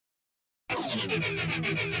You're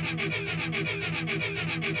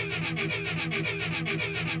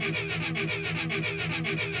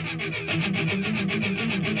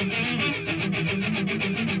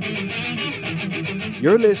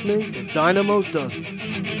listening to Dynamo's Dozen.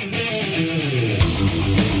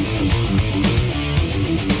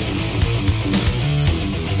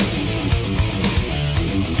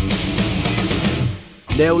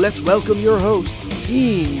 Now let's welcome your host,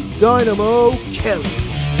 Ian Dynamo Kelly.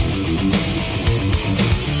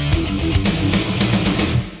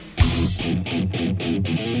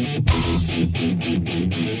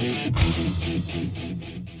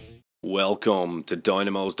 Welcome to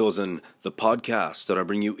Dynamo's Dozen, the podcast that I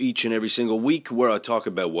bring you each and every single week where I talk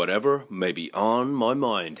about whatever may be on my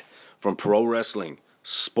mind. From pro wrestling,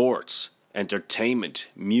 sports, entertainment,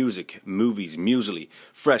 music, movies, muesli,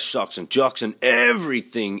 fresh socks and jocks, and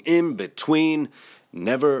everything in between.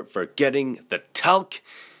 Never forgetting the talc.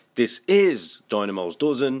 This is Dynamo's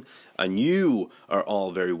Dozen, and you are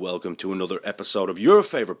all very welcome to another episode of your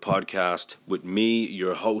favourite podcast with me,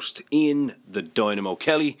 your host, Ian the Dynamo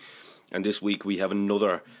Kelly. And this week we have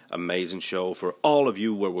another amazing show for all of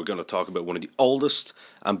you where we're going to talk about one of the oldest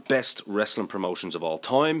and best wrestling promotions of all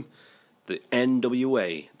time, the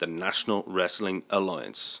NWA, the National Wrestling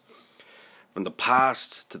Alliance. From the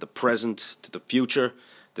past to the present to the future,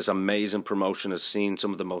 this amazing promotion has seen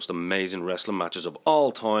some of the most amazing wrestling matches of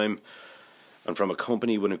all time. And from a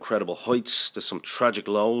company with incredible heights to some tragic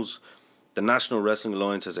lows, the National Wrestling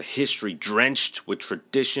Alliance has a history drenched with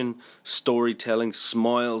tradition, storytelling,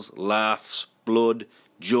 smiles, laughs, blood,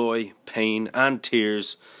 joy, pain, and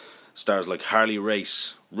tears. Stars like Harley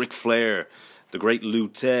Race, Ric Flair, the Great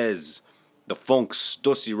Luthez, the Funks,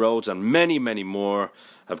 Dusty Rhodes, and many, many more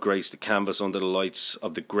have graced the canvas under the lights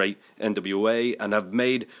of the great NWA and have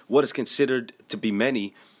made what is considered to be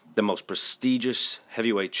many the most prestigious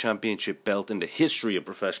heavyweight championship belt in the history of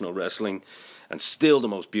professional wrestling, and still the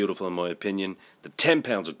most beautiful in my opinion, the 10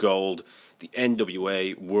 pounds of gold, the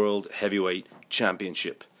NWA World Heavyweight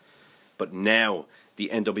Championship. But now the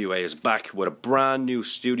NWA is back with a brand new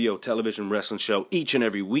studio television wrestling show each and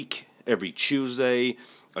every week, every Tuesday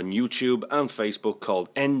on YouTube and Facebook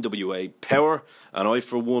called NWA Power, and I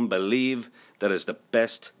for one believe that is the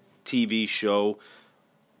best TV show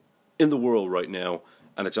in the world right now,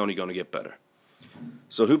 and it's only going to get better.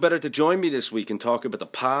 So who better to join me this week and talk about the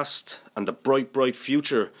past and the bright, bright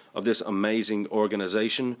future of this amazing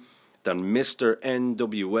organization than Mr.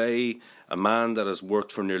 NWA, a man that has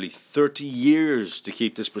worked for nearly 30 years to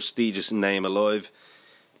keep this prestigious name alive.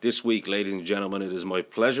 This week, ladies and gentlemen, it is my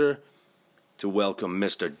pleasure to welcome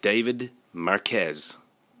Mr. David Marquez.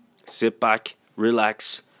 Sit back,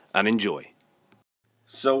 relax, and enjoy.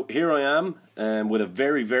 So here I am with a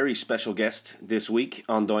very, very special guest this week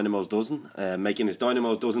on Dynamo's Dozen, making his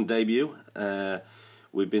Dynamo's Dozen debut.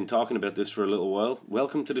 We've been talking about this for a little while.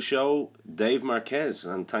 Welcome to the show, Dave Marquez,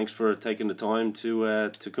 and thanks for taking the time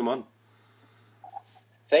to come on.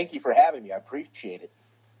 Thank you for having me. I appreciate it.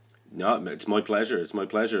 No, it's my pleasure. It's my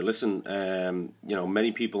pleasure. Listen,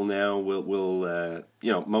 many people now will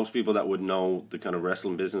most people that would know the kind of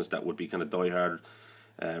wrestling business, that would be kind of diehard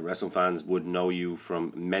wrestling fans, would know you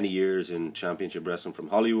from many years in championship wrestling from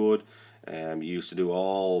Hollywood. You used to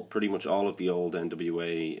do pretty much all of the old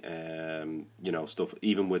NWA, stuff,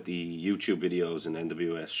 even with the YouTube videos in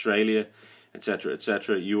NWA Australia, etc.,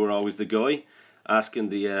 etc. You were always the guy asking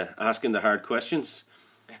the hard questions,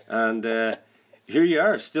 and here you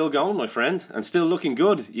are, still going, my friend, and still looking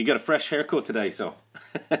good. You got a fresh haircut today, so.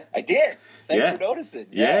 I did. Thanks for noticing.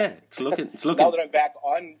 Yeah, it's looking. Now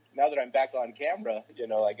that I'm back on camera,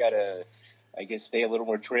 I gotta, stay a little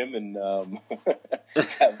more trim and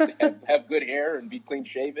have good hair and be clean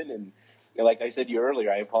shaven. And like I said to you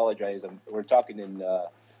earlier, I apologize. We're talking in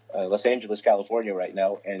Los Angeles, California right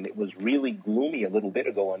now, and it was really gloomy a little bit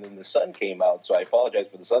ago, and then the sun came out. So I apologize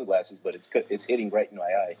for the sunglasses, but it's hitting right in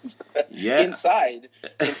my eyes. Yeah. Inside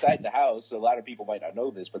the house, a lot of people might not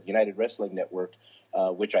know this, but the United Wrestling Network,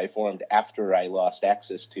 which I formed after I lost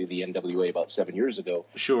access to the NWA about 7 years ago.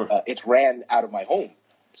 Sure. It's ran out of my home.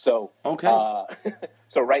 So, okay.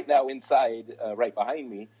 So right now inside, right behind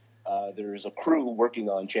me, there's a crew working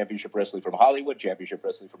on Championship Wrestling from Hollywood, Championship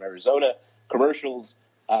Wrestling from Arizona, commercials,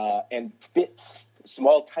 and bits,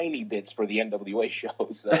 small tiny bits for the NWA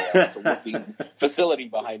shows. It's a working facility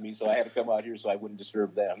behind me, so I had to come out here so I wouldn't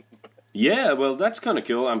disturb them. Yeah, well, that's kind of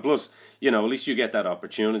cool. And plus, at least you get that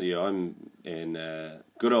opportunity. I'm in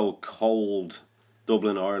good old cold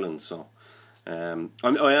Dublin, Ireland, so I am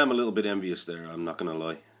a little bit envious there, I'm not going to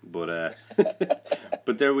lie. But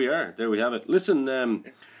but there we are. There we have it. Listen,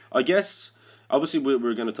 I guess obviously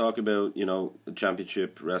we're going to talk about, you know, the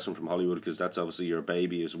Championship Wrestling from Hollywood, because that's obviously your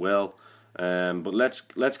baby as well. But let's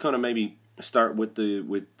kind of maybe start with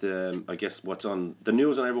I guess what's on the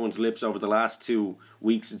news on everyone's lips over the last 2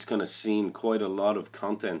 weeks. It's kind of seen quite a lot of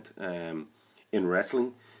content in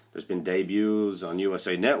wrestling. There's been debuts on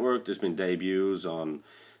USA Network. There's been debuts on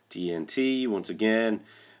TNT once again.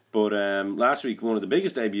 But last week, one of the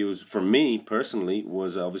biggest debuts for me personally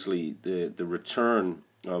was obviously the return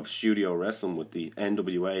of studio wrestling with the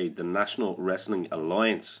NWA, the National Wrestling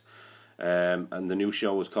Alliance. And the new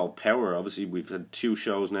show was called Power. Obviously, we've had 2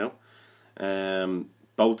 shows now.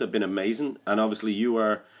 Both have been amazing. And obviously, you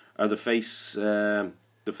are the face of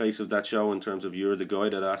that show in terms of you're the guy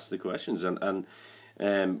that asks the questions. And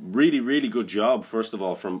really, really good job, first of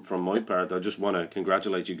all, from my part. I just want to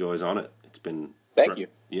congratulate you guys on it. It's been... Thank you.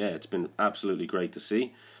 Yeah, it's been absolutely great to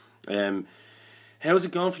see. How's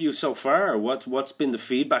it gone for you so far? What's been the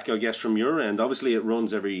feedback, I guess, from your end? Obviously, it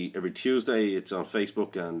runs every Tuesday. It's on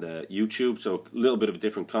Facebook and YouTube, so a little bit of a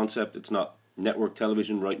different concept. It's not network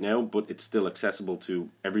television right now, but it's still accessible to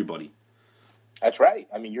everybody. That's right.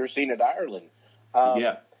 I mean, you're seeing it in Ireland.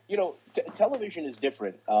 Yeah. You know, television is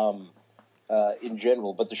different in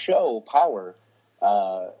general, but the show, Power,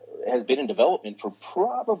 has been in development for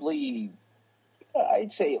probably...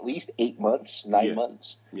 I'd say at least 8 months, 9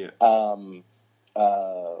 months. Yeah.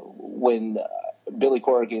 When Billy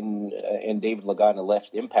Corrigan and David Lagana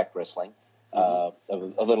left Impact Wrestling a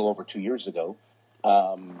little over 2 years ago,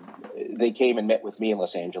 they came and met with me in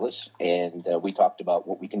Los Angeles, and we talked about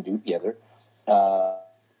what we can do together.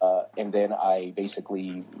 And then I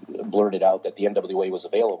basically blurted out that the NWA was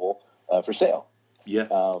available for sale. Yeah.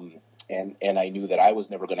 And I knew that I was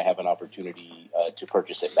never going to have an opportunity to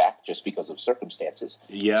purchase it back just because of circumstances.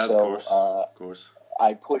 Yeah, so, of course.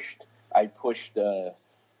 I pushed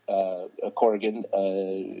Corrigan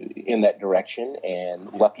in that direction,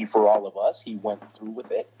 and lucky for all of us, he went through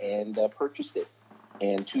with it and purchased it.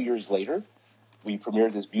 And 2 years later, we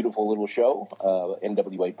premiered this beautiful little show,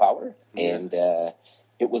 NWA Power, and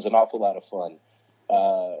it was an awful lot of fun.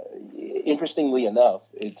 Interestingly enough,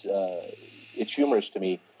 it's humorous to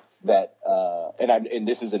me that, and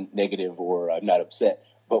this isn't negative or I'm not upset,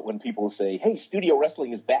 but when people say, hey, studio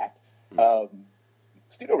wrestling is back,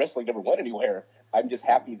 studio wrestling never went anywhere. I'm just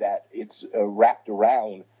happy that it's wrapped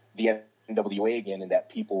around the NWA again, and that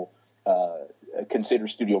people consider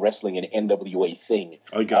studio wrestling an NWA thing.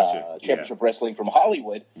 I got you. Championship Wrestling from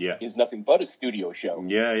Hollywood is nothing but a studio show.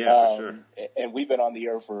 Yeah, for sure. And we've been on the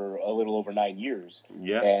air for a little over 9 years.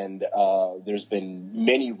 Yeah. And there's been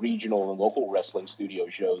many regional and local wrestling studio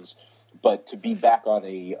shows, but to be back on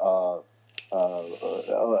a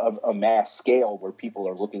mass scale where people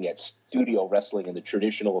are looking at studio wrestling in the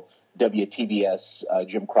traditional WTBS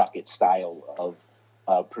Jim Crockett style of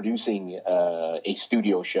producing a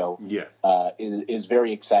studio show is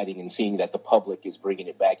very exciting, and seeing that the public is bringing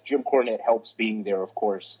it back. Jim Cornette helps being there, of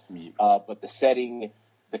course, but the setting,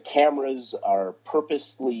 the cameras are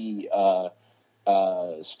purposely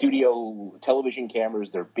studio television cameras.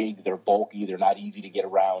 They're big, they're bulky, they're not easy to get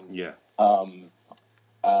around. Yeah.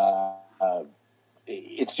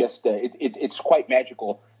 It's just it's quite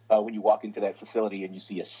magical when you walk into that facility and you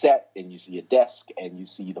see a set and you see a desk and you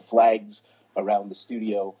see the flags around the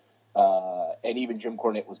studio, and even Jim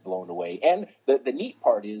Cornette was blown away. And the neat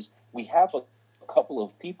part is we have a couple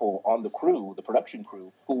of people on the crew, the production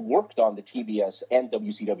crew, who worked on the TBS and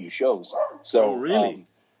WCW shows. So, really?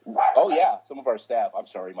 Some of our staff. I'm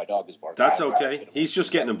sorry, my dog is barking. That's okay. He's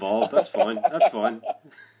just getting involved. That's fine. That's fine.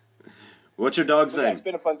 What's your dog's name? It's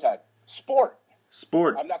been a fun time. Sport.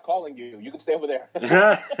 I'm not calling you. You can stay over there.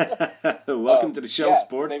 Welcome to the show,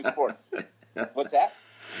 Sport. His name's Sport. What's that?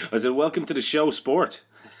 I said, welcome to the show, Sport.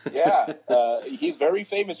 Yeah, he's very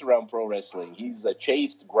famous around pro wrestling. He's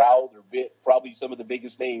chased, growled, or bit probably some of the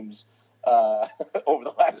biggest names over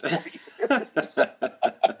the last 4 years.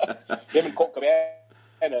 Him and Colt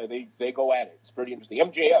Cabana, they go at it. It's pretty interesting.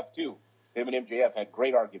 MJF, too. Him and MJF had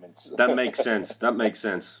great arguments. That makes sense.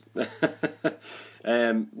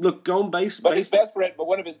 Look, going based... But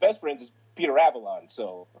one of his best friends is Peter Avalon,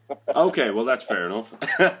 so... Okay, well, that's fair enough.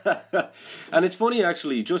 And it's funny,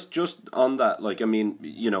 actually, just on that, like, I mean,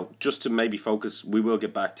 you know, just to maybe focus, we will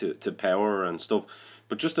get back to Power and stuff,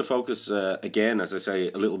 but just to focus, again, as I say,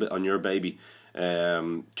 a little bit on your baby,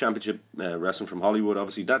 Championship Wrestling from Hollywood,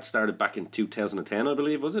 obviously, that started back in 2010, I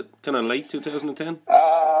believe, was it? Kind of late 2010?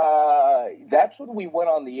 That's when we went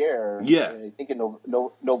on the air. Yeah. I think in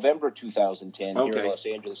November 2010 here in Los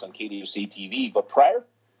Angeles on KDOC TV. But prior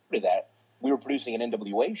to that, we were producing an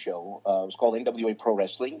NWA show. It was called NWA Pro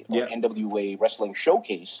Wrestling, or NWA Wrestling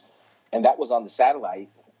Showcase. And that was on the satellite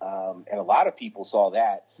and a lot of people saw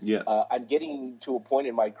that. Yeah. I'm getting to a point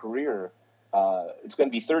in my career. It's going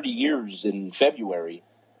to be 30 years in February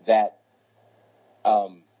that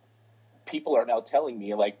people are now telling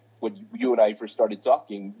me, like when you and I first started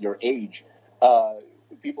talking, your age.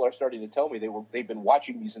 People are starting to tell me they've been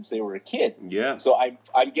watching me since they were a kid. Yeah. So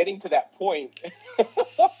I'm getting to that point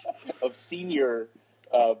of senior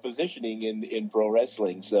positioning in pro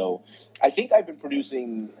wrestling. So I think I've been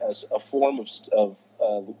producing a form of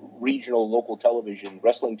regional local television,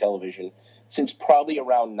 wrestling television, since probably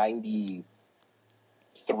around 93.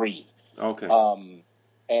 Okay.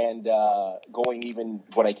 And going even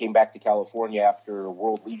when I came back to California after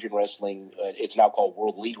World Legion Wrestling, it's now called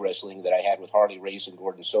World League Wrestling, that I had with Harley Race and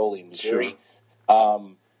Gordon Soley in Missouri.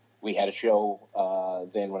 Sure. We had a show.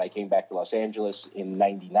 Then when I came back to Los Angeles in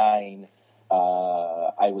 99,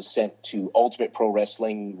 I was sent to Ultimate Pro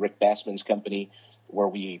Wrestling, Rick Bassman's company, where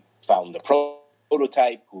we found the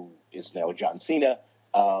prototype, who is now John Cena.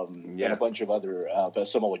 And a bunch of other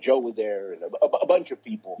Samoa Joe was there, and a bunch of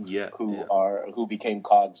people who became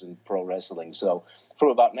cogs in pro wrestling. So from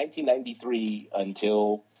about 1993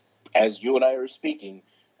 until, as you and I are speaking,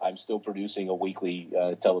 I'm still producing a weekly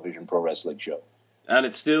television pro wrestling show. And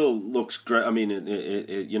it still looks great. I mean,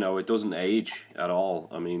 it doesn't age at all.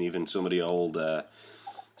 I mean, even some of the old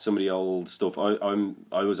stuff.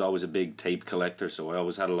 I was always a big tape collector, so I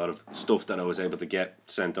always had a lot of stuff that I was able to get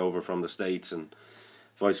sent over from the States and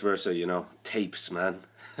vice versa, tapes, man.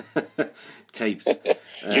 Tapes.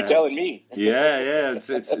 You're telling me. Yeah.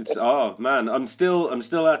 It's oh man, I'm still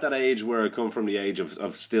at that age where I come from, the age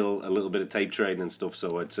of still a little bit of tape trading and stuff.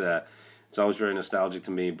 So it's always very nostalgic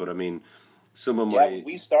to me. But I mean, some of my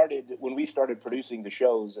when we started producing the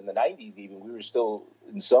shows in the 90s, even we were still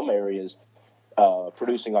in some areas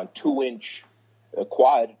producing on 2-inch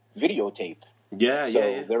quad videotape. Yeah.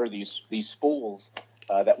 There were these spools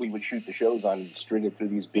that we would shoot the shows on, string it through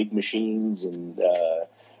these big machines, and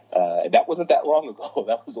that wasn't that long ago.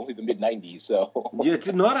 That was only the mid-90s. So yeah,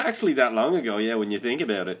 it's not actually that long ago. Yeah, when you think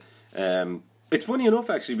about it, it's funny enough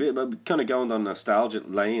actually. Kind of going down nostalgia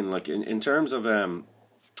lane, like in terms of a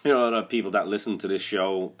lot of people that listen to this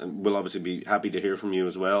show will obviously be happy to hear from you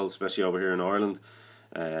as well, especially over here in Ireland.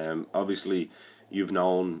 Obviously, you've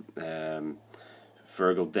known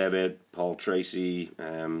Fergal Devitt, Paul Tracy,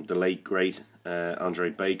 the late great Andre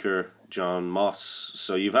Baker, John Moss.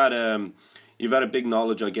 So you've had a big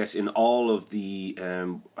knowledge, I guess, in all of the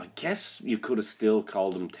I guess you could have still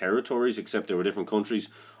called them territories, except they were different countries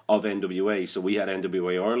of NWA. So we had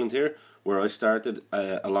NWA Ireland here, where I started,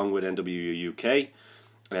 along with NWA UK,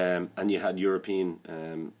 and you had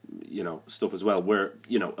European stuff as well, where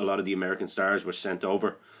a lot of the American stars were sent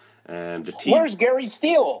over. Where's Gary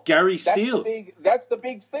Steele? Gary Steele. That's the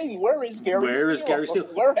big thing. Where is Gary Steele?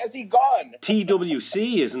 Where has he gone?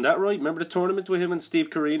 TWC, isn't that right? Remember the tournament with him and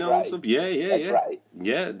Steve Carino and stuff? Yeah. That's right.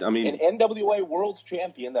 Yeah, I mean, an NWA World's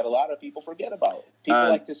Champion that a lot of people forget about. People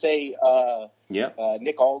like to say,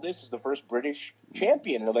 Nick Aldis is the first British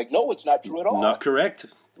champion, and they're like, no, it's not true at all. Not correct.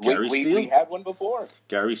 Gary Steele. We had one before.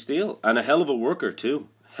 Gary Steele, and a hell of a worker too.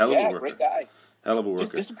 Hell of a worker. Great guy. Hell of a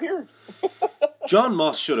worker. Just disappeared. John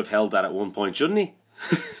Moss should have held that at one point, shouldn't he?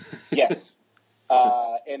 Yes.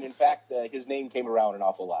 And in fact, his name came around an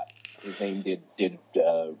awful lot. His name did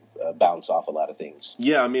bounce off a lot of things.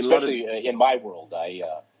 Yeah, I mean, especially in my world,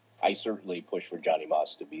 I certainly pushed for Johnny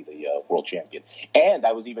Moss to be the world champion. And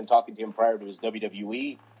I was even talking to him prior to his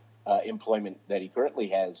WWE employment that he currently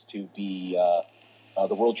has to be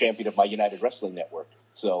the world champion of my United Wrestling Network.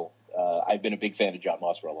 So I've been a big fan of John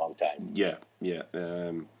Moss for a long time. Yeah.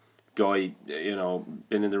 Guy,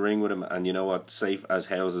 been in the ring with him, and you know what, safe as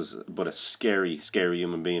houses, but a scary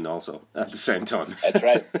human being also at the same time. That's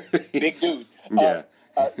right. Big dude. Yeah.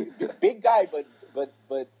 Big guy, but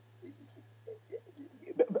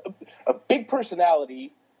a big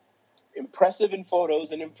personality, impressive in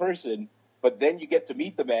photos and in person. But then you get to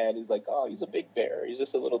meet the man. He's like, oh, he's a big bear. He's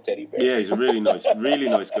just a little teddy bear. Yeah, he's a really nice guy. Really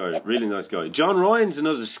nice guy. John Ryan's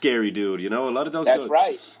another scary dude. A lot of those. That's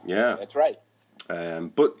right. Yeah, that's right.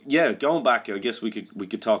 But yeah, going back, I guess we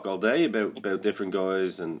could talk all day about different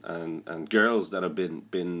guys and girls that have been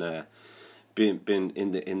in the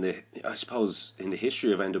I suppose in the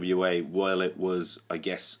history of NWA while it was, I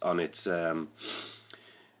guess, on its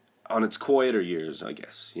quieter years. I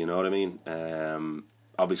guess, you know what I mean.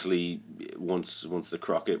 Obviously, once the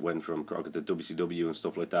Crockett went from Crockett to WCW and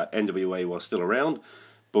stuff like that, NWA was still around.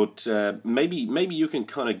 But maybe you can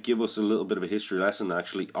kind of give us a little bit of a history lesson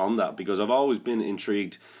actually on that, because I've always been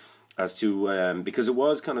intrigued as to because it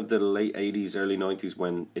was kind of the late 80s, early 90s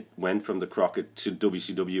when it went from the Crockett to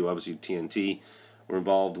WCW, obviously TNT were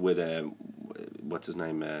involved with what's his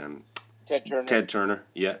name? Ted Turner. Ted Turner,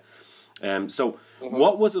 yeah. So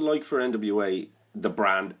what was it like for NWA, the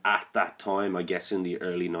brand, at that time, I guess, in the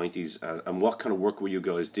early 90s? And what kind of work were you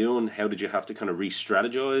guys doing? How did you have to kind of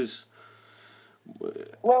re-strategize?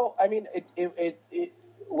 Well, I mean,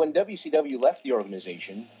 when WCW left the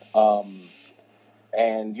organization, and,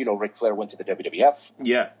 Ric Flair went to the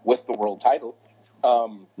WWF with the world title.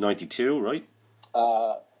 92, right?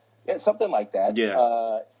 Yeah, something like that.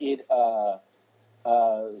 Yeah.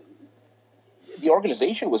 The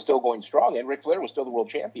organization was still going strong, and Ric Flair was still the world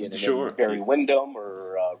champion. And sure. then Barry Windham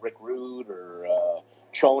or Rick Rude or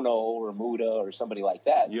Chono or Muda or somebody like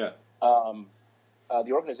that. Yeah.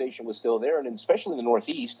 The organization was still there, and especially in the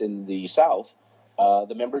Northeast and the South,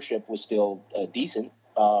 the membership was still decent.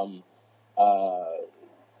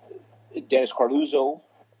 Dennis Carluzzo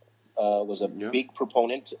was a big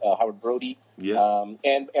proponent. Howard Brody,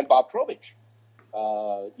 and Bob Trowbridge.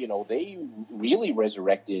 They really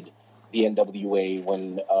resurrected the NWA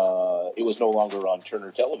when it was no longer on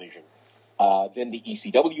Turner Television. Then the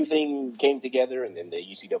ECW thing came together, and then the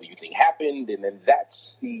ECW thing happened, and then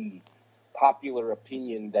that's the popular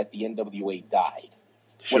opinion that the NWA died.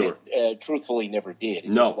 Sure. When it truthfully never did. It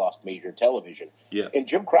No. just lost major television. Yeah. And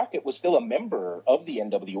Jim Crockett was still a member of the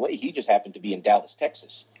NWA. He just happened to be in Dallas,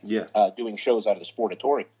 Texas, doing shows out of the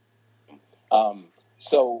Sportatorium.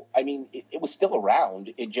 So, I mean, it was still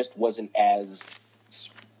around. It just wasn't as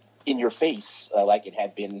in your face like it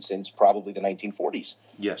had been since probably the 1940s.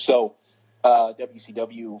 Yeah. So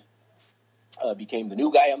WCW became the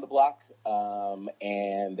new guy on the block,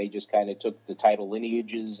 and they just kind of took the title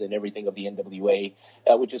lineages and everything of the NWA,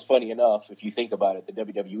 which is funny enough. If you think about it, the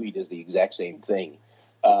WWE does the exact same thing.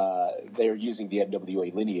 They're using the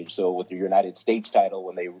NWA lineage. So with the United States title,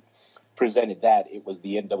 when they presented that, it was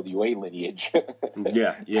the NWA lineage.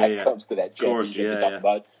 That comes to that championship. They talk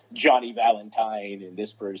about Johnny Valentine and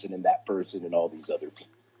this person and that person and all these other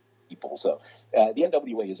people. So the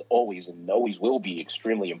NWA is always and always will be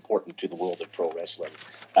extremely important to the world of pro wrestling.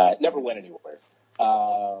 Never went anywhere.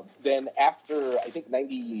 Then after, I think,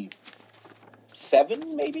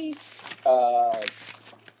 97, maybe,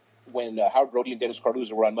 when Howard Brody and Dennis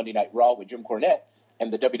Carluzzo were on Monday Night Raw with Jim Cornette,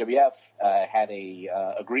 and the WWF had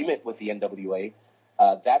a agreement with the NWA,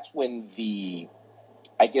 that's when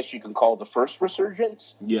I guess you can call the first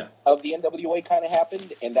resurgence of the NWA kind of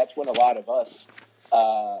happened, and that's when a lot of us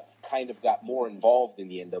kind of got more involved in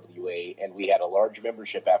the NWA, and we had a large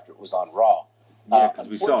membership after it was on Raw. Yeah, because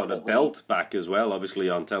we saw the belt back as well, obviously,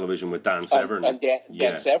 on television with Dan Severn. And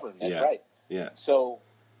Dan Severn, that's right. Yeah. So,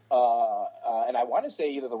 and I want to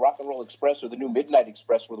say either the Rock and Roll Express or the New Midnight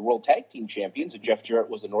Express were the World Tag Team Champions, and Jeff Jarrett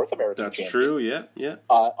was the North American champion. That's true, yeah.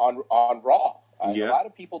 On Raw. A lot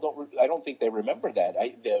of people I don't think they remember that.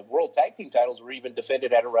 The World Tag Team titles were even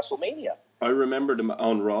defended at a WrestleMania. I remember them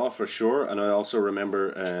on Raw for sure, and I also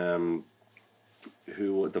remember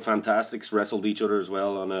who the Fantastics wrestled each other as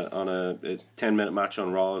well on a 10-minute match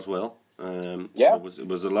on Raw as well. So it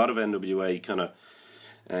was a lot of NWA kind of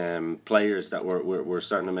players that were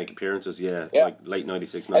starting to make appearances. Like late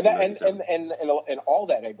 96, 1997. And all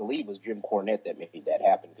that, I believe, was Jim Cornette that made that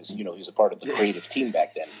happen, because he was a part of the creative team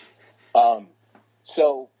back then.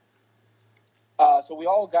 So we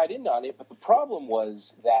all got in on it, but the problem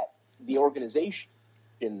was that the organization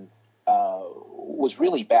was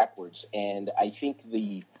really backwards, and I think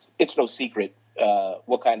it's no secret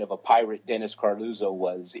what kind of a pirate Dennis Carluzzo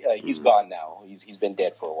was. He's gone now. He's been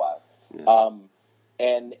dead for a while.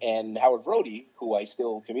 Yeah. And Howard Brody, who I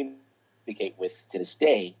still communicate with to this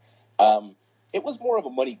day, it was more of a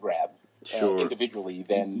money grab individually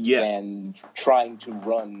than trying to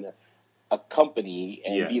run a company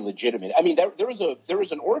and be legitimate. I mean, there was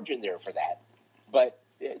an origin there for that, but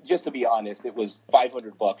just to be honest, it was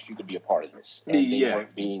 $500. You could be a part of this, and they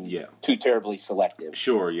weren't being too terribly selective.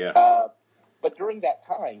 Sure, yeah. But during that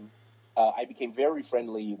time, I became very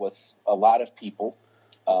friendly with a lot of people.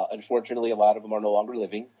 Unfortunately, a lot of them are no longer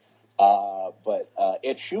living. But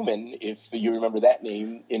Ed Schumann, if you remember that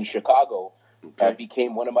name, in Chicago,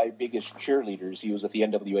 became one of my biggest cheerleaders. He was with the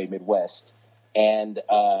NWA Midwest, and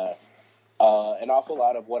an awful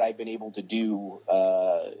lot of what I've been able to do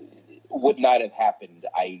would not have happened,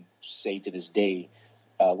 I say to this day,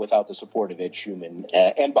 without the support of Ed Schumann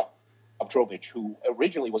and Bob Trowbridge, who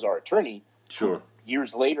originally was our attorney. Sure.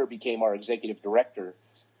 Years later became our executive director,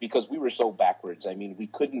 because we were so backwards. I mean, we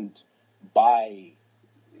couldn't buy,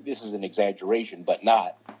 this is an exaggeration, but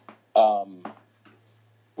not,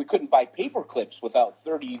 we couldn't buy paper clips without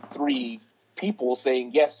 33 people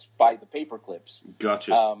saying, yes, buy the paper clips.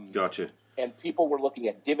 Gotcha. And people were looking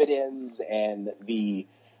at dividends and the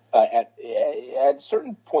at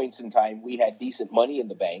certain points in time, we had decent money in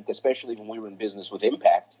the bank, especially when we were in business with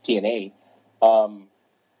Impact, TNA.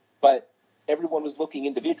 But everyone was looking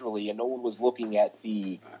individually, and no one was looking at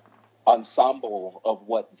the ensemble of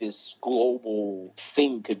what this global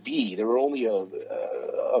thing could be. There were only a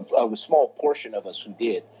small portion of us who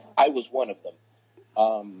did. I was one of them.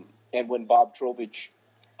 And when Bob Trowbridge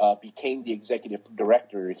became the executive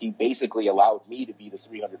director, he basically allowed me to be the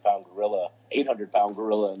 300-pound gorilla, 800-pound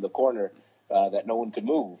gorilla in the corner that no one could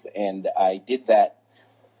move. And I did that,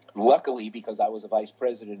 luckily, because I was a vice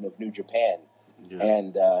president of New Japan. Yeah.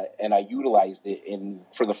 And I utilized it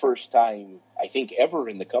for the first time, I think, ever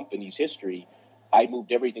in the company's history. I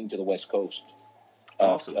moved everything to the West Coast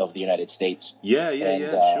of the United States.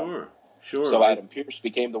 Sure. So Adam Pearce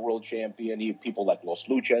became the world champion. People like Los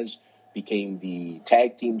Luchas became the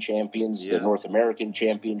tag team champions. The North American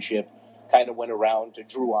Championship kind of went around to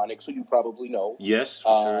Drew Onyx, who you probably know. Yes,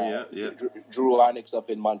 for sure, yeah. Drew Onyx up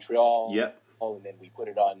in Montreal. Yeah. And then we put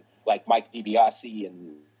it on like Mike DiBiase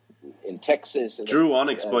in Texas. And Drew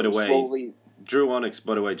Onyx, by the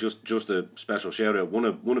way, just a special shout out. One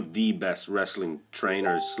of the best wrestling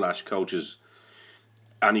trainers / coaches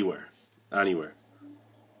anywhere.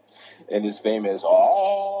 And his fame is,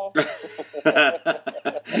 oh.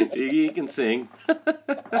 He can sing.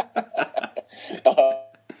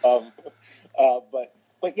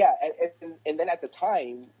 But yeah, and then at the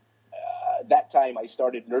time, that time I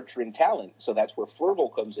started nurturing talent. So that's where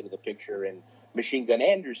Fergal comes into the picture, and Machine Gun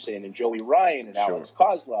Anderson, and Joey Ryan, and Alex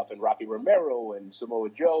Kozlov, and Rocky Romero, and Samoa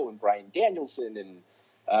Joe, and Bryan Danielson,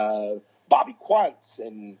 and Bobby Quantz,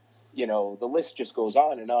 and the list just goes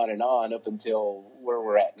on and on and on up until where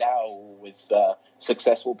we're at now with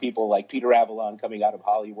successful people like Peter Avalon coming out of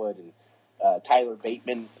Hollywood, and Tyler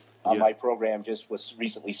Bateman on my program just was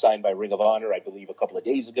recently signed by Ring of Honor, I believe, a couple of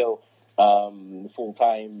days ago, full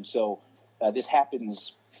time. So this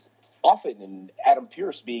happens often, and Adam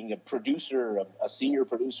Pearce being a producer, a senior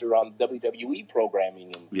producer on WWE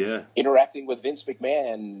programming, and interacting with Vince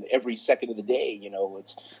McMahon every second of the day.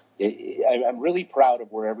 I'm really proud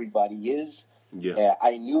of where everybody is. Yeah.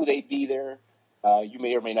 I knew they'd be there. You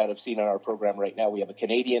may or may not have seen on our program right now, we have a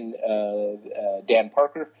Canadian, Dan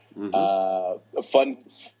Parker, a fun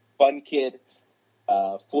kid,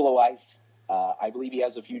 full of life. I believe he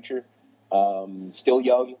has a future, still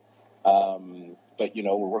young. But,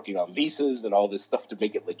 we're working on visas and all this stuff to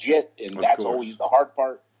make it legit, and that's always the hard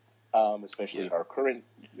part, especially in our current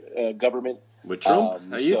government. With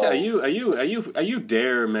Trump, are you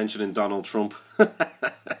dare mentioning Donald Trump?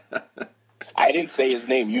 I didn't say his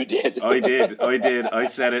name. You did. I did. I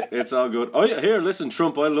said it. It's all good. Oh, here, listen,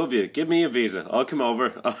 Trump, I love you. Give me a visa. I'll come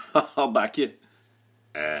over. I'll back you.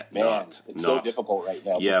 It's so difficult right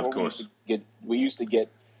now. Yeah, Before of course. We used to get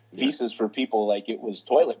visas for people like it was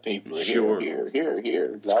toilet paper. Sure. Here.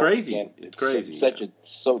 It's crazy. It's crazy.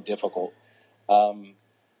 So difficult.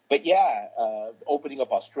 But opening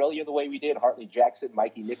up Australia the way we did, Hartley Jackson,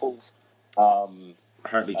 Mikey Nichols.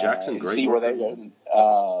 Hartley Jackson, great. See where they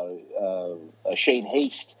Shane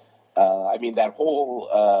Haste. That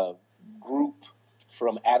whole group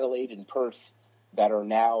from Adelaide and Perth that are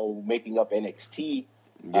now making up NXT.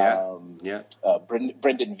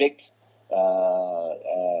 Brendan Vick.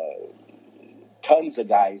 Tons of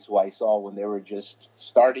guys who I saw when they were just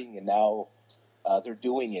starting, and now they're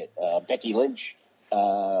doing it. Becky Lynch,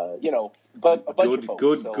 but a bunch of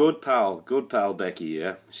folks. Good pal, Becky.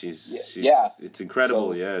 Yeah, she's It's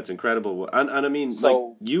incredible. It's incredible. And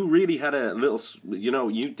you really had a little.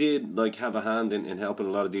 You did have a hand in helping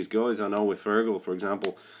a lot of these guys. I know with Fergal, for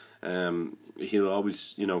example. He'll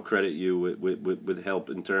always, credit you with help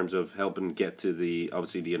in terms of helping get to the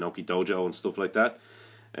Inoki Dojo and stuff like that.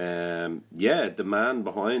 The man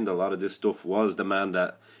behind a lot of this stuff was the man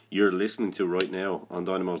that you're listening to right now on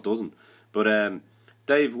Dynamo's Dozen. But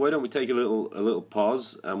Dave, why don't we take a little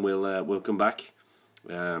pause, and we'll come back.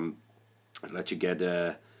 Let you get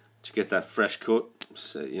that fresh cut,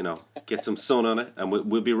 get some sun on it, and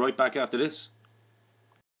we'll be right back after this.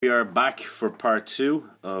 We are back for part 2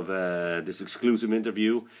 of this exclusive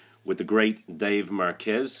interview with the great Dave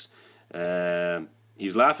Marquez.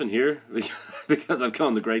 He's laughing here because I've called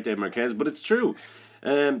him the great Dave Marquez, but it's true.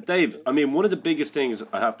 Dave, one of the biggest things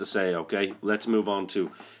I have to say, okay, let's move on to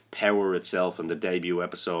Power itself and the debut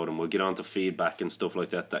episode, and we'll get on to feedback and stuff like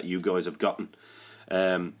that you guys have gotten.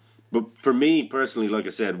 But for me personally, like I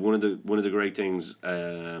said, one of the great things,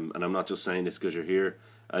 and I'm not just saying this because you're here.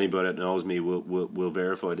 Anybody that knows me will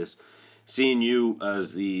verify this. Seeing you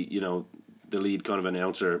as the lead kind of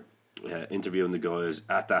announcer, interviewing the guys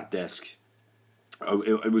at that desk,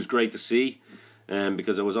 it was great to see,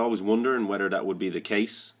 because I was always wondering whether that would be the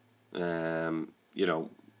case You know,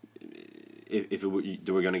 if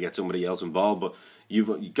they were going to get somebody else involved, but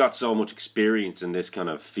you've got so much experience in this kind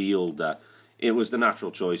of field that it was the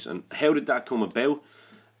natural choice. And how did that come about?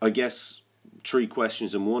 I guess 3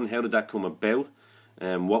 questions in one. How did that come about?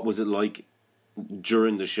 What was it like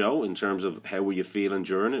during the show in terms of how were you feeling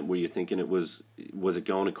during it? Were you thinking was it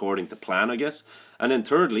going according to plan, I guess? And then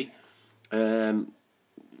thirdly,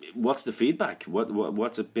 what's the feedback?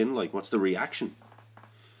 What's it been like? What's the reaction?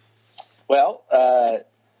 Well,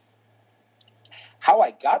 how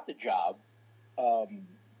I got the job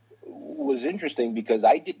was interesting because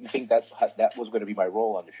I didn't think that was going to be my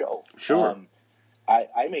role on the show. Sure.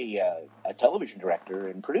 I'm a television director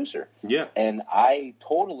and producer. Yeah. And I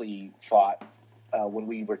totally thought when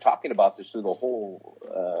we were talking about this through the whole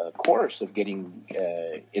course of getting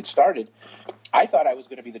it started, I thought I was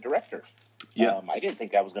going to be the director. Yeah. I didn't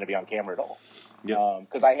think I was going to be on camera at all. Yeah.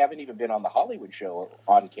 Because I haven't even been on the Hollywood show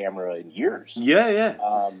on camera in years.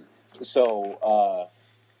 Yeah. So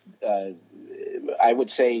I would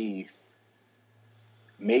say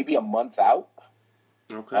maybe a month out.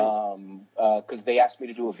 Okay. Because they asked me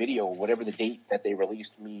to do a video, whatever the date that they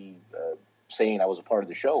released me saying I was a part of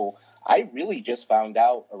the show. I really just found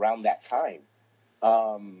out around that time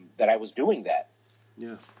that I was doing that.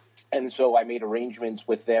 Yeah. And so I made arrangements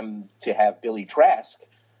with them to have Billy Trask,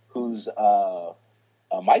 who's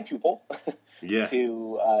my pupil, yeah.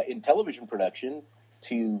 to in television production,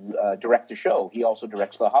 to direct the show. He also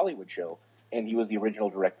directs the Hollywood show, and he was the original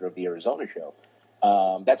director of the Arizona show.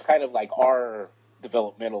 That's kind of like our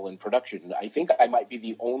developmental and production. I think I might be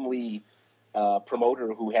the only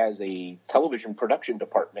promoter who has a television production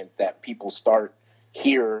department that people start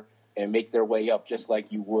here and make their way up just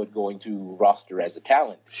like you would going to roster as a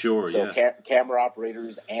talent. Sure, so yeah. Camera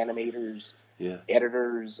operators, animators, yeah.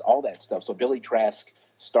 editors, all that stuff. So Billy Trask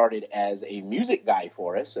started as a music guy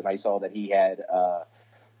for us, and I saw that he had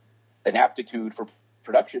an aptitude for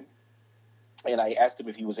production. And I asked him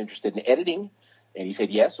if he was interested in editing, and he said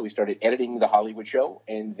yes. So we started editing the Hollywood show,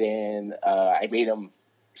 and then I made him,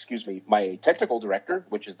 my technical director,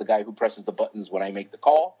 which is the guy who presses the buttons when I make the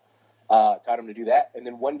call. Taught him to do that. And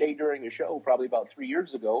then one day during a show, probably about 3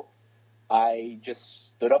 years ago, I just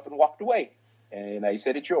stood up and walked away. And I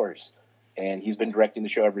said, it's yours. And he's been directing the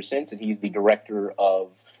show ever since. And he's the director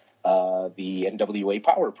of the NWA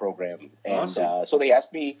Power program. And awesome. So they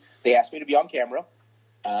asked me to be on camera.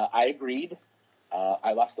 I agreed.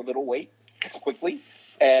 I lost a little weight quickly.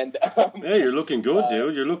 And yeah, you're looking good,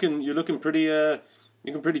 dude. You're looking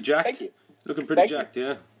pretty jacked. Thank you. Looking pretty Thank jacked, you.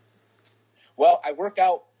 yeah. Well, I work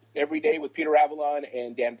out every day with Peter Avalon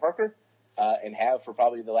and Dan Parker, and have for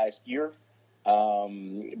probably the last year.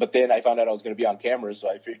 But then I found out I was going to be on camera, so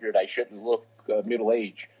I figured I shouldn't look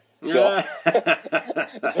middle-aged. So,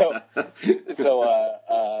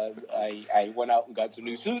 I went out and got some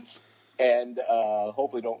new suits, and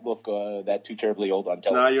hopefully don't look that too terribly old on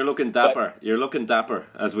television. No, you're looking dapper. You're looking dapper,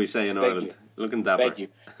 as we say in Ireland. You. Looking dapper. Thank you.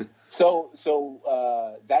 So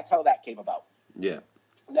that's how that came about. Yeah.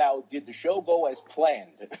 Now, did the show go as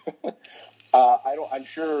planned? I'm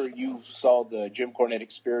sure you saw the Jim Cornette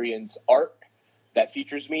Experience art that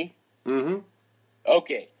features me. Mm-hmm.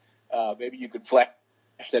 Okay. Maybe you could flash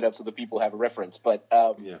that up so the people have a reference. But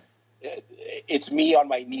yeah. It's me on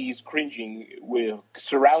my knees cringing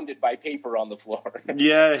surrounded by paper on the floor.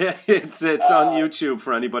 Yeah, it's on YouTube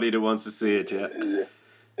for anybody that wants to see it,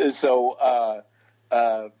 yeah. So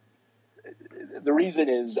the reason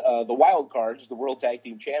is the Wild Cards, the World Tag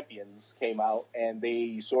Team Champions, came out, and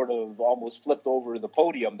they sort of almost flipped over the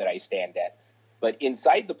podium that I stand at. But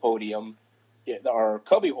inside the podium there are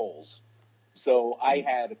cubby holes. So I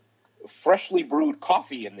had freshly brewed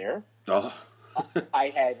coffee in there. Oh. I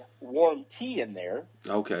had warm tea in there.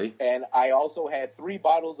 Okay. And I also had 3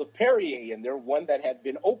 bottles of Perrier in there, one that had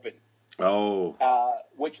been opened. Oh.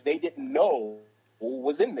 Which they didn't know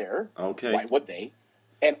was in there. Okay. Why would they?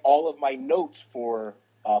 And all of my notes for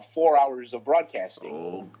 4 hours of broadcasting.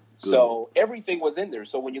 Oh, so everything was in there.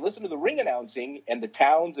 So when you listen to the ring announcing and the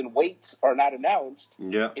towns and weights are not announced,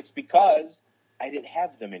 yeah. It's because I didn't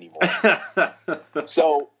have them anymore.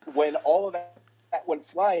 So when all of that went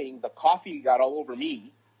flying, the coffee got all over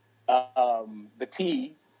me. The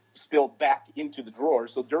tea spilled back into the drawer.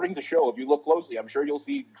 So during the show, if you look closely, I'm sure you'll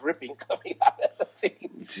see dripping coming out of the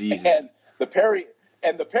thing. Jesus. And the Perrier,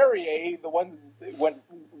 the one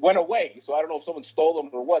went away. So I don't know if someone stole them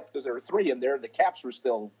or what, because there were 3 in there. The caps were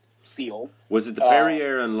still sealed. Was it the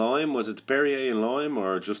Perrier and lime? Was it the Perrier and lime,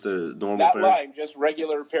 or just a normal Not Perrier? lime, just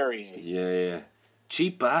regular Perrier. Yeah.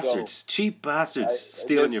 Cheap bastards.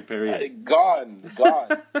 Stealing your Perrier. Gone.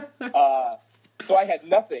 So I had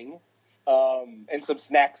nothing. And some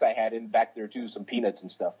snacks I had in back there too, some peanuts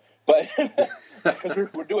and stuff. But because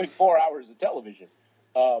we're doing 4 hours of television.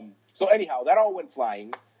 So anyhow, that all went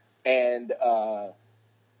flying, and to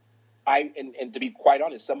be quite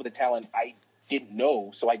honest, some of the talent I didn't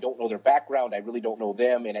know, so I don't know their background. I really don't know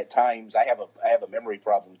them, and at times I have a memory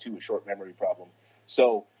problem too, a short memory problem.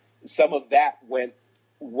 So some of that went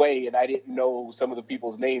away, and I didn't know some of the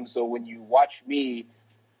people's names. So when you watch me,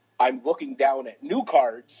 I'm looking down at new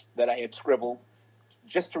cards that I had scribbled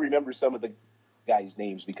just to remember some of the guys'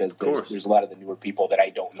 names, because there's a lot of the newer people that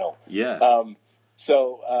I don't know. Yeah.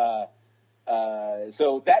 So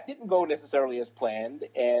that didn't go necessarily as planned,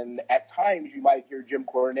 and at times you might hear Jim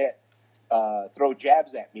Cornette throw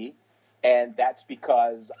jabs at me, and that's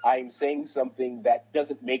because I'm saying something that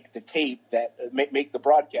doesn't make the tape, that make the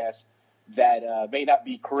broadcast, that may not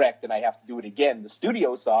be correct, and I have to do it again. The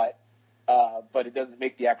studio saw it, but it doesn't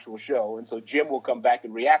make the actual show, and so Jim will come back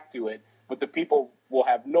and react to it, but the people will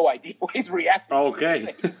have no idea what he's reacting to.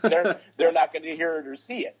 Okay. They're not going to hear it or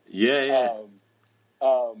see it. Yeah.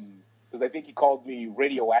 Because I think he called me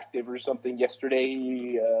radioactive or something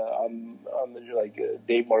yesterday.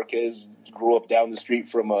 Dave Marquez grew up down the street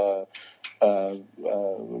from a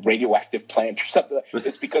radioactive plant or something.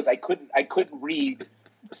 It's because I couldn't read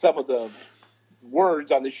some of the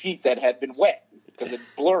words on the sheet that had been wet because it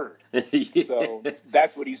blurred. Yeah. So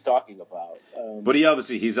that's what he's talking about. But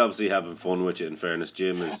he's obviously having fun with you. In fairness,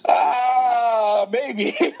 Jim is.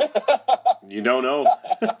 Maybe. You don't know.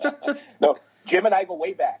 No, Jim and I go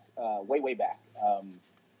way back, way back.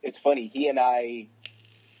 It's funny. He and I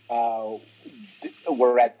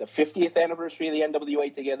were at the 50th anniversary of the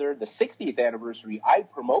NWA together. The 60th anniversary I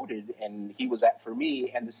promoted, and he was at for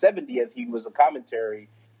me. And the 70th, he was a commentary,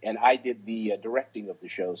 and I did the directing of the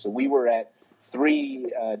show. So we were at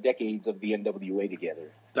 3 decades of the NWA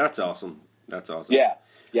together. That's awesome. Yeah.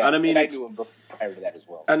 And I mean, I knew him prior to that as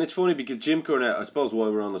well. And it's funny because Jim Cornette, I suppose while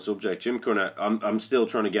we're on the subject, Jim Cornette, I'm still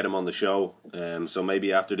trying to get him on the show. So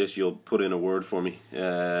maybe after this you'll put in a word for me.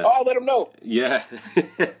 I'll let him know. Yeah.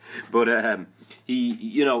 But I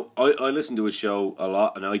listen to his show a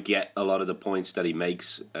lot, and I get a lot of the points that he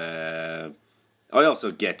makes. I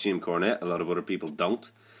also get Jim Cornette. A lot of other people don't.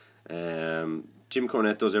 Jim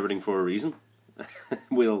Cornette does everything for a reason.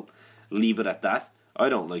 We'll leave it at that. I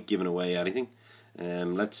don't like giving away anything.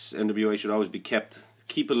 NWA should always be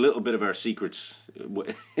keep a little bit of our secrets.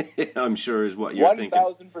 I'm sure is what you're thinking.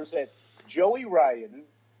 1,000%. Joey Ryan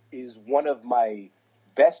is one of my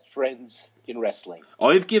best friends in wrestling.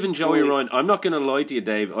 I've given Joey Ryan, I'm not going to lie to you,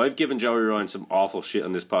 Dave, I've given Joey Ryan some awful shit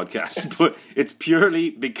on this podcast, but it's purely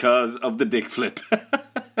because of the dick flip.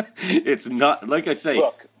 It's not, like I say,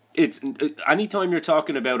 look, it's anytime you're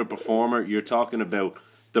talking about a performer, you're talking about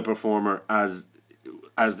the performer as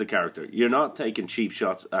the character. You're not taking cheap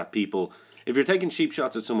shots at people. If you're taking cheap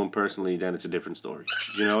shots at someone personally, then it's a different story.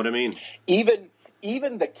 Do you know what I mean? Even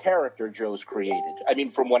the character Joe's created. I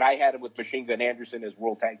mean, from when I had him with Machine Gun Anderson as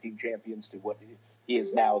World Tag Team Champions to what he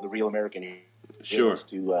is now, the Real American Heroes,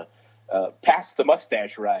 to past the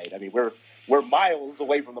mustache ride. I mean, we're miles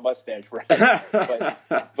away from the mustache ride.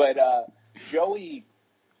 but Joey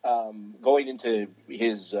going into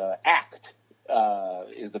his act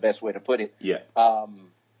is the best way to put it. Yeah.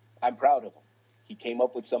 I'm proud of him. He came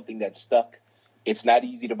up with something that stuck. It's not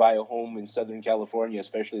easy to buy a home in Southern California,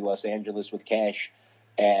 especially Los Angeles, with cash.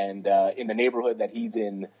 And in the neighborhood that he's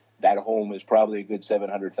in, that home is probably a good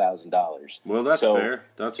 $700,000. Well, that's fair.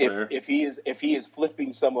 That's fair. If he is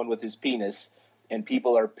flipping someone with his penis, and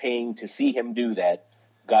people are paying to see him do that,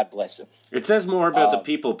 God bless him. It says more about the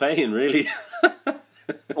people paying, really.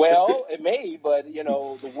 Well, it may, but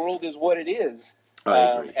the world is what it is.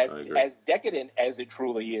 I agree. As decadent as it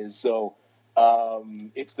truly is. So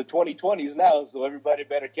it's the 2020s now, so everybody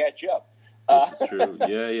better catch up. This is true.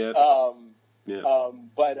 Yeah.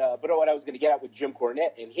 But what I was going to get at with Jim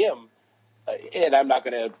Cornette and him, and I'm not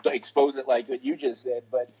going to expose it like what you just said,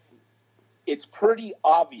 but it's pretty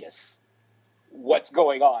obvious what's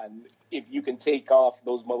going on if you can take off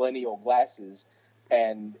those millennial glasses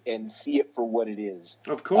and see it for what it is.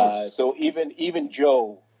 Of course. So even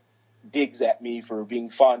Joe digs at me for being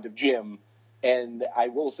fond of Jim, and I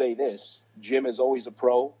will say this: Jim is always a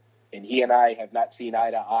pro, and he and I have not seen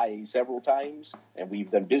eye to eye several times, and we've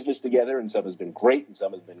done business together, and some has been great, and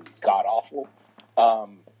some has been god awful.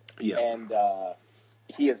 And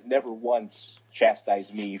he has never once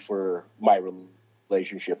chastised me for my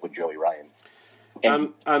relationship with Joey Ryan.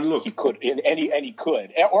 And look, he could, and he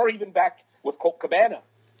could, or even back with Colt Cabana,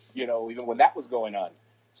 even when that was going on.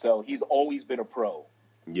 So he's always been a pro.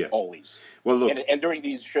 Yeah, always. Well, look, and during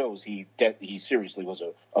these shows, he seriously was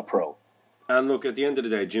a pro. And look, at the end of the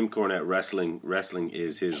day, Jim Cornette, wrestling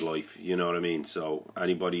is his life. You know what I mean? So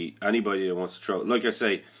anybody that wants to throw, like I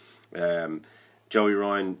say, Joey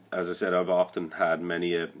Ryan, as I said, I've often had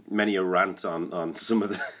many a rant on some of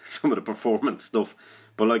the performance stuff.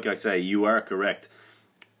 But like I say, you are correct.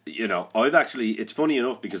 You know, it's funny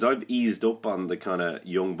enough because I've eased up on the kind of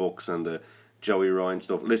Young Bucks and the Joey Ryan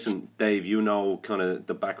stuff. Listen, Dave, you know kind of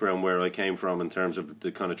the background where I came from in terms of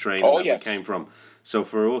the kind of training we came from. So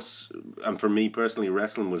for us, and for me personally,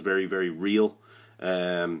 wrestling was very, very real.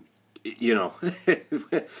 You know,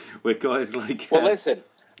 with guys like... Well, listen,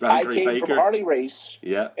 Andre I came Baker. from Harley Race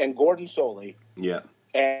Yeah. and Gordon Soley. Yeah.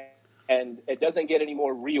 And it doesn't get any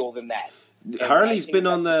more real than that. And Harley's been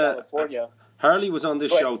on the... California. Harley was on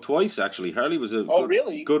this show twice, actually. Harley was a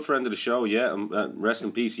good friend of the show, yeah. Rest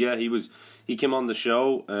in peace, yeah. He came on the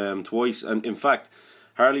show twice. And in fact,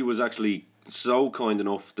 Harley was actually so kind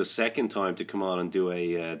enough the second time to come on and do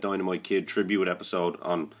a Dynamite Kid tribute episode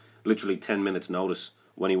on literally 10 minutes notice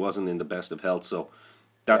when he wasn't in the best of health. So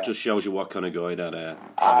that just shows you what kind of guy that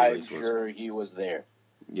I'm was. sure he was there.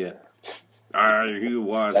 Yeah. He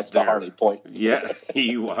was That's there. the Harley point. Yeah,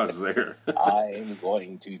 he was there. I'm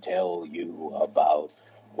going to tell you about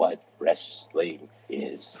what wrestling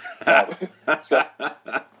is.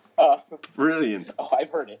 Brilliant. Oh, I've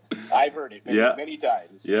heard it many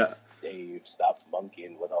times. Yeah. Dave, stop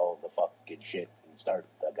monkeying with all the fucking shit and start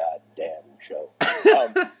the goddamn show.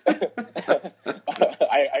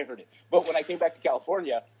 I heard it. But when I came back to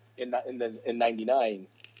California in '99,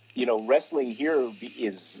 you know, wrestling here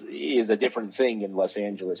is a different thing in Los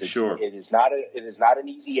Angeles. Sure. It is not an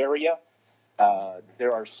easy area.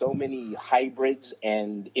 There are so many hybrids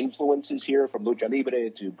and influences here, from lucha libre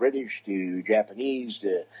to British to Japanese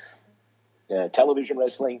to television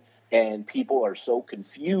wrestling, and people are so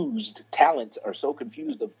confused. Talents are so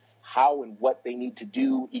confused of how and what they need to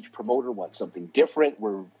do. Each promoter wants something different.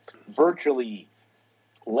 We're virtually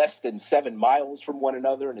less than 7 miles from one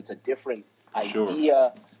another, and it's a different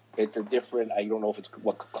idea. It's a different, I don't know if it's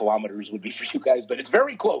what kilometers would be for you guys, but it's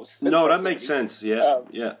very close. No, that makes sense. Yeah,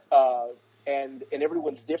 yeah. And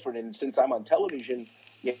everyone's different. And since I'm on television,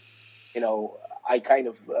 you know, I kind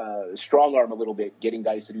of strong arm a little bit, getting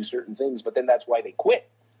guys to do certain things. But then that's why they quit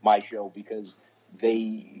my show, because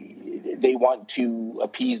they want to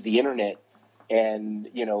appease the internet, and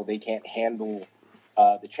you know they can't handle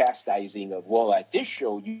the chastising of, well, at this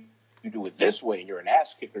show you do it this way and you're an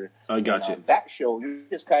ass kicker. I got you. On that show you're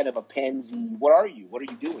just kind of a pansy. What are you? What are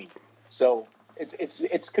you doing? So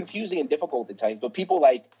it's confusing and difficult at times. But people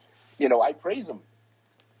like, you know, I praise him.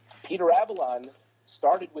 Peter Avalon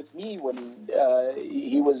started with me when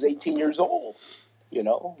he was 18 years old. You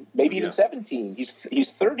know, maybe even 17.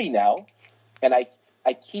 He's 30 now, and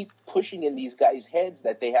I keep pushing in these guys' heads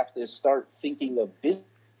that they have to start thinking of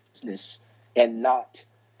business and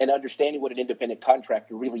understanding what an independent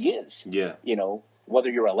contractor really is. Yeah. You know, whether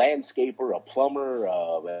you're a landscaper, a plumber,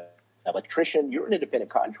 an electrician, you're an independent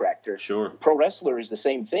contractor. Sure. Pro wrestler is the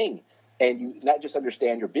same thing. And you not just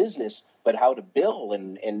understand your business, but how to bill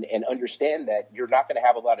and understand that you're not going to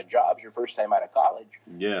have a lot of jobs your first time out of college.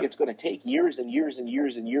 Yeah. It's going to take years and years and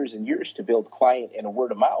years and years and years to build client and a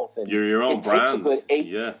word of mouth. And you're your own it brand. takes a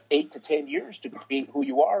good 8 to 10 years to create who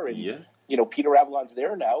you are. And, you know, Peter Avalon's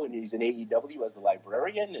there now, and he's in AEW as the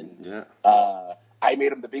librarian. And I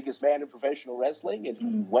made him the biggest man in professional wrestling, and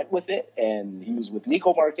he went with it. And he was with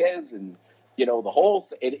Nico Marquez, and you know, the whole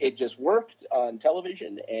it just worked on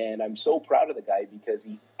television, and I'm so proud of the guy because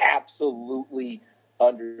he absolutely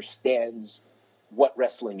understands what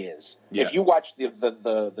wrestling is. Yeah. If you watch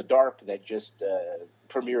the Dark that just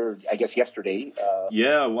premiered, I guess yesterday.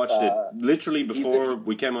 I watched it literally before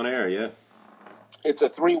we came on air. Yeah, it's a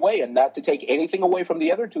 3-way, and not to take anything away from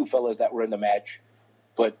the other two fellas that were in the match,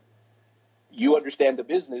 but you understand the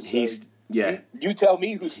business. You tell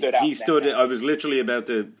me who stood out. He stood. I was literally about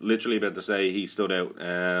to say he stood out.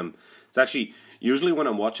 It's actually usually when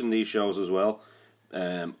I'm watching these shows as well,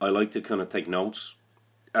 I like to kind of take notes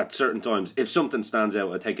at certain times. If something stands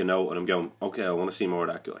out, I take a note and I'm going, okay, I want to see more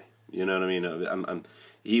of that guy. You know what I mean?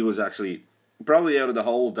 He was actually probably out of the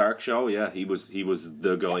whole Dark show. Yeah, he was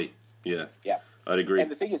the guy. Yeah, I'd agree. And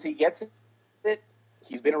the thing is, he gets it.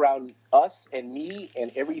 He's been around us and me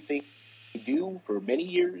and everything do for many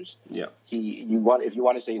years. Yeah. If you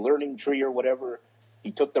want to say learning tree or whatever,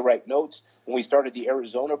 he took the right notes. When we started the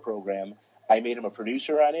Arizona program, I made him a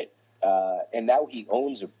producer on it, and now he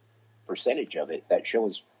owns a percentage of it. That show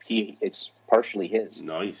it's partially his.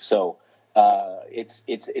 Nice. So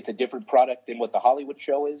it's a different product than what the Hollywood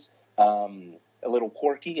show is. a little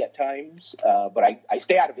quirky at times, but I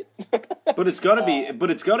stay out of it. But it's got to be. But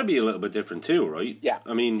it's got to be a little bit different too, right? Yeah.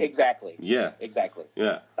 I mean, exactly. Yeah. Exactly.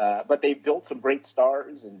 Yeah. But they've built some great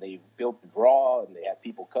stars, and they've built the draw, and they have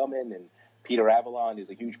people coming. And Peter Avalon is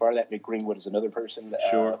a huge part of that. Nick Greenwood is another person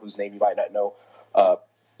whose name you might not know.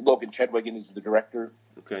 Logan Chedwigan is the director.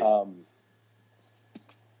 Okay.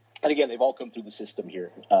 And again, they've all come through the system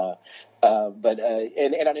here. But on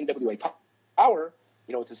NWA Power,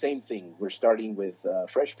 it's the same thing. We're starting with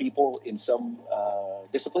fresh people in some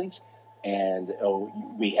disciplines, and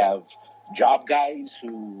we have job guys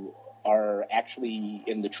who are actually,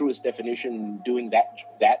 in the truest definition, doing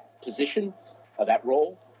that position, that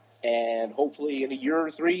role. And hopefully in a year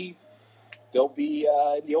or three, they'll be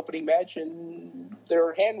in the opening match and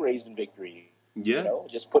their hand raised in victory. Yeah.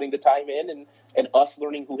 Just putting the time in and us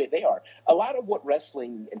learning who they are. A lot of what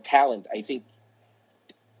wrestling and talent, I think,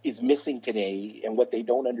 is missing today, and what they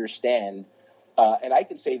don't understand, and I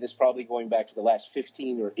can say this probably going back to the last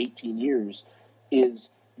 15 or 18 years, is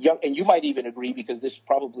young, and you might even agree because this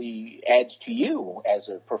probably adds to you as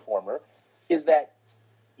a performer, is that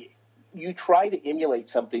you try to emulate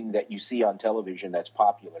something that you see on television that's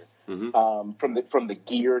popular. Mm-hmm. From the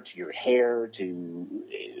gear to your hair to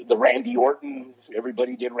the Randy Orton.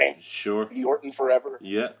 Everybody did Randy Orton forever.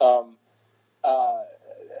 Yeah.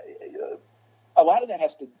 A lot of that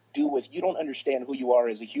has to do with you don't understand who you are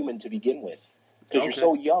as a human to begin with, because you're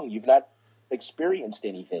so young. You've not experienced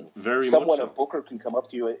anything. A booker can come up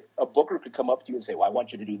to you. A booker could come up to you and say, "Well, I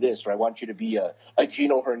want you to do this, or I want you to be a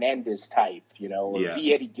Gino Hernandez type, or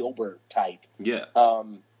V. Eddie Gilbert type." Yeah.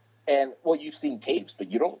 And you've seen tapes, but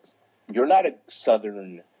you're not a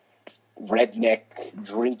Southern redneck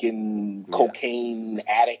drinking cocaine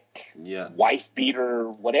addict, wife beater,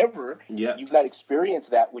 whatever. Yeah. You've not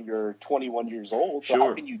experienced that when you're 21 years old. So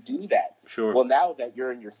how can you do that? Sure. Well, now that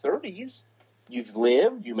you're in your 30s, you've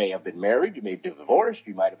lived, you may have been married, you may have been divorced,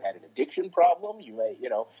 you might have had an addiction problem, you may,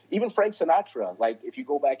 even Frank Sinatra, like if you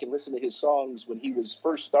go back and listen to his songs when he was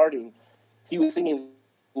first starting, he was singing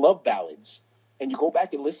love ballads. And you go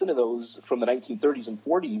back and listen to those from the 1930s and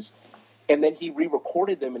 40s, and then he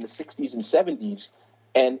re-recorded them in the 60s and 70s,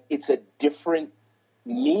 and it's a different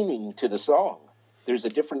meaning to the song. There's a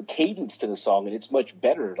different cadence to the song, and it's much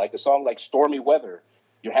better. Like a song like Stormy Weather,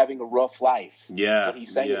 You're Having a Rough Life. Yeah. When he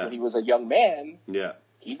sang it when he was a young man,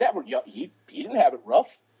 he didn't have it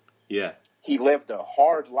rough. Yeah. He lived a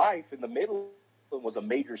hard life in the middle and was a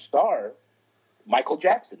major star. Michael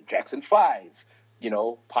Jackson, Jackson 5.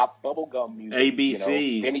 Pop bubblegum music.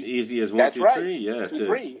 ABC, easy as 1, 2, 3. Yeah, 2,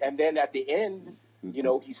 3. And then at the end,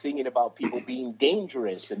 he's singing about people being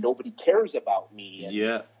dangerous and nobody cares about me.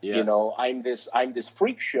 And, I'm this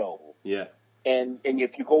freak show. Yeah. And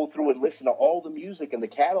if you go through and listen to all the music and the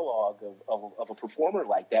catalog of a performer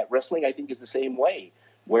like that, wrestling, I think, is the same way.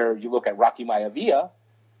 Where you look at Rocky Maivia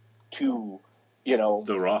to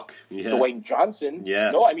The Rock, Dwayne Johnson.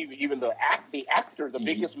 Yeah. No, I mean even the actor, the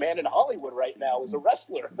biggest man in Hollywood right now, is a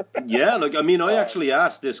wrestler. Yeah, I actually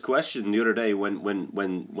asked this question the other day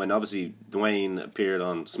when obviously Dwayne appeared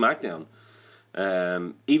on SmackDown.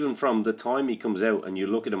 Even from the time he comes out and you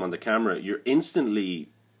look at him on the camera, you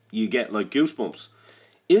get like goosebumps.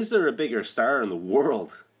 Is there a bigger star in the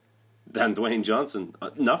world than Dwayne Johnson?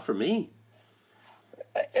 Not for me.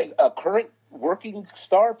 A current working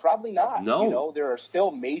star, probably not. No. There are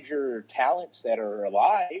still major talents that are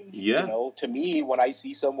alive. Yeah. To me, when I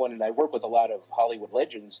see someone, and I work with a lot of Hollywood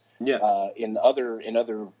legends in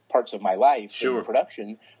other parts of my life in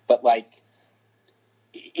production, but like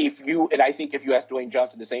I think if you ask Dwayne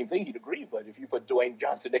Johnson the same thing, he'd agree, but if you put Dwayne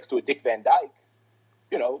Johnson next to a Dick Van Dyke,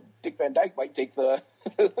 Dick Van Dyke might take the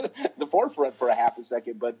the forefront for a half a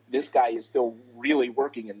second, but this guy is still really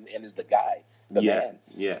working and is the guy, the man.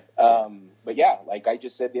 Yeah. But yeah, like I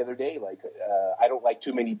just said the other day, I don't like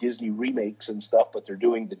too many Disney remakes and stuff, but they're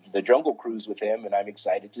doing the Jungle Cruise with him, and I'm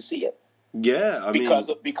excited to see it. Yeah, because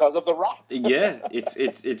of The Rock. Yeah,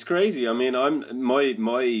 it's crazy. I mean,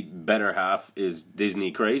 my better half is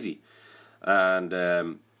Disney crazy,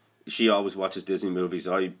 and she always watches Disney movies.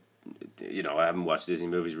 I haven't watched Disney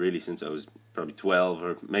movies really since I was probably 12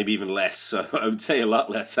 or maybe even less. So I would say a lot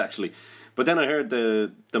less actually. But then I heard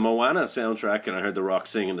the Moana soundtrack and I heard The Rock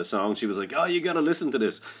singing the song. She was like, "Oh, you got to listen to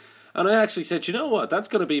this." And I actually said, "You know what? That's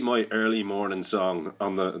going to be my early morning song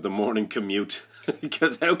on the morning commute."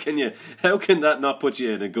 Because how can that not put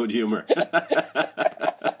you in a good humor?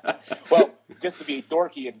 Well, just to be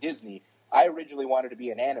dorky at Disney, I originally wanted to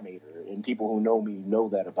be an animator, and people who know me know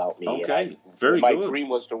that about me. Okay, very good. My dream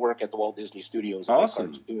was to work at the Walt Disney Studios.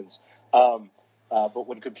 Awesome. Cartoons. But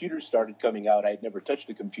when computers started coming out, I had never touched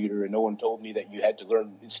a computer, and no one told me that you had to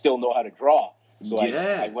still know how to draw. So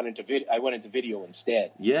I went into video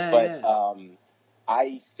instead. Yeah, but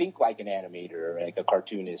I think like an animator, like a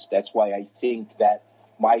cartoonist. That's why I think that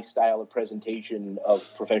my style of presentation of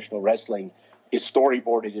professional wrestling is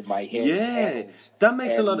storyboarded in my head. Yeah, that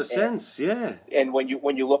makes a lot of sense. Yeah, and when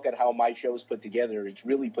you look at how my show's put together, it's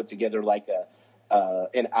really put together like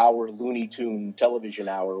an hour Looney Tune television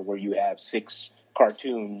hour where you have 6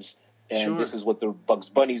 cartoons, and this is what the Bugs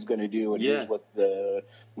Bunny's going to do, and here's what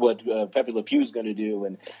Pepe Le Pew's going to do,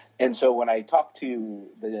 and so when I talk to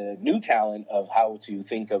the new talent of how to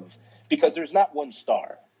think of, because there's not one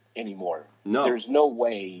star anymore. No. There's no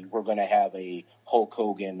way we're going to have a Hulk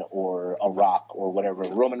Hogan or a Rock or whatever,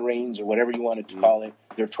 Roman Reigns or whatever you wanted to call it.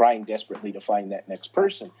 They're trying desperately to find that next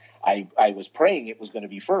person. I was praying it was going to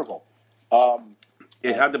be Fergal.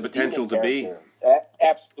 It had the potential to be.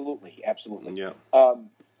 Absolutely. Yeah.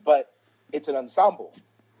 But it's an ensemble.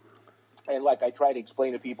 And like I try to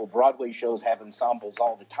explain to people, Broadway shows have ensembles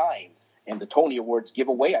all the time. And the Tony Awards give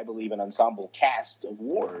away, I believe, an ensemble cast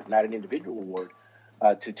award, not an individual award,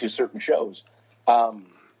 to certain shows. And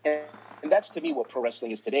that's, to me, what pro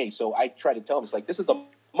wrestling is today. So I try to tell them, it's like, this is the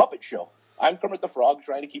Muppet Show. I'm Kermit the Frog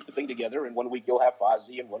trying to keep the thing together, and one week you'll have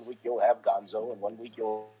Fozzie, and one week you'll have Gonzo, and one week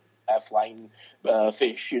you'll have flying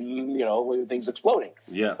fish and, things exploding.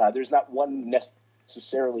 Yeah. There's not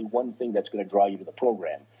necessarily one thing that's going to draw you to the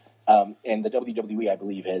program. And the WWE, I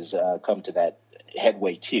believe, has come to that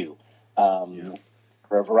headway, too.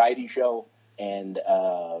 For a variety show and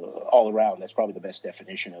all around, that's probably the best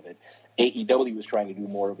definition of it. AEW was trying to do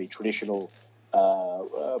more of a traditional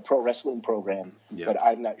pro wrestling program, but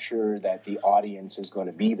I'm not sure that the audience is going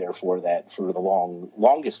to be there for that for the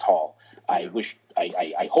longest haul. I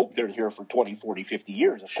hope they're here for 20, 40, 50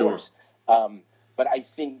 years, of course. But I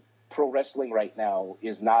think pro wrestling right now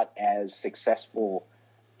is not as successful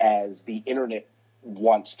as the internet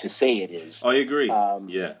wants to say it is. I agree.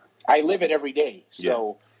 I live it every day.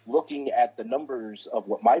 So looking at the numbers of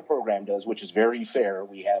what my program does, which is very fair,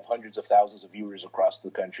 we have hundreds of thousands of viewers across the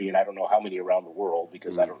country, and I don't know how many around the world,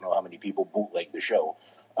 because I don't know how many people bootleg the show.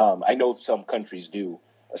 I know some countries do,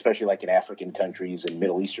 especially like in African countries and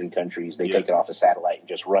Middle Eastern countries, they take it off a satellite and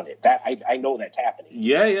just run it. That I know that's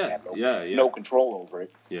happening. I have no control over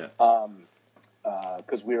it.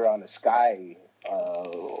 Because we're on a Sky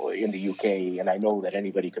in the UK, and I know that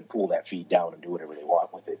anybody can pull that feed down and do whatever they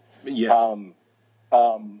want with it.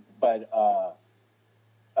 But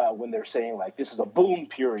when they're saying like this is a boom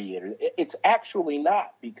period, it's actually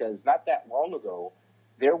not, because not that long ago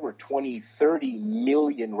there were 20, 30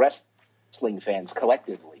 million wrestling fans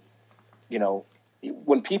collectively.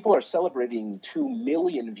 When people are celebrating 2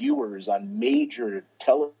 million viewers on major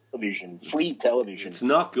television, free television, it's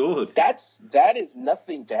not good. That is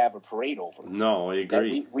nothing to have a parade over. No, I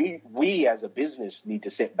agree. We as a business need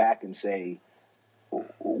to sit back and say,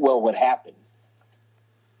 well, what happened?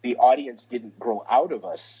 The audience didn't grow out of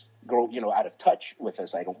touch with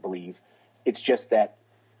us, I don't believe. It's just that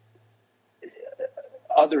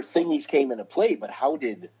other things came into play, but how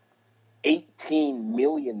did 18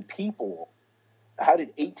 million people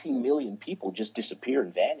just disappear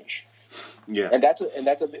and vanish? Yeah. And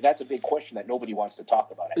that's a big question that nobody wants to talk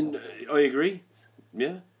about. I agree.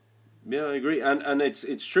 Yeah, I agree. And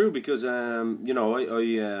it's true, because I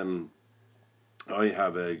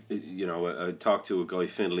have I talked to a guy,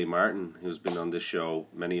 Finlay Martin, who's been on this show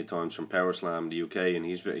many a times from Power Slam, the UK, and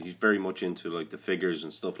he's very much into like the figures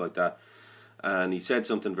and stuff like that. And he said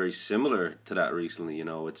something very similar to that recently.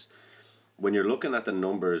 It's when you're looking at the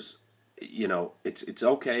numbers, it's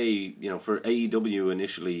okay. For AEW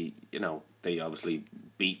initially, they obviously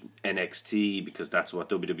beat NXT because that's what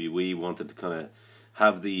WWE wanted to kind of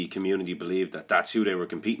have the community believe that that's who they were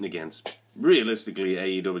competing against. Realistically,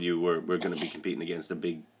 AEW were going to be competing against the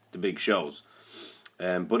big shows.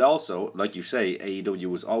 But also, like you say, AEW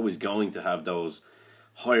was always going to have those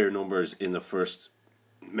higher numbers in the first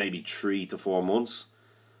maybe 3 to 4 months,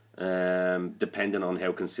 depending on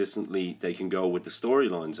how consistently they can go with the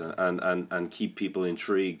storylines and keep people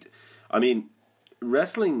intrigued. I mean,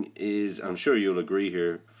 wrestling is, I'm sure you'll agree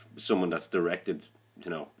here, someone that's directed,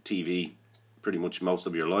 TV pretty much most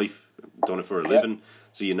of your life, done it for a living,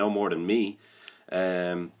 so you know more than me.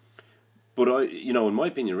 But in my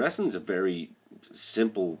opinion, wrestling is a very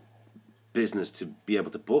simple business to be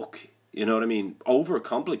able to book. You know what I mean?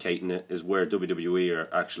 Overcomplicating it is where WWE are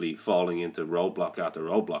actually falling into roadblock after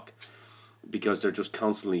roadblock, because they're just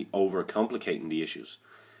constantly overcomplicating the issues.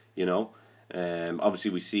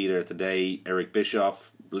 Obviously we see there today, Eric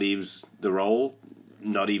Bischoff leaves the role,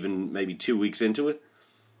 not even maybe 2 weeks into it.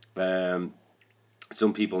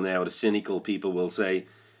 Some people now, the cynical people, will say,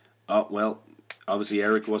 oh, well, obviously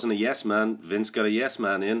Eric wasn't a yes man. Vince got a yes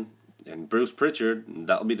man in, and Bruce Pritchard. And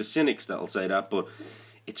that'll be the cynics that'll say that. But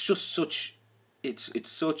it's just such. It's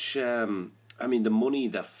such. I mean, the money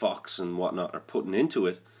that Fox and whatnot are putting into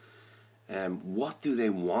it. What do they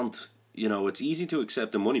want? You know, it's easy to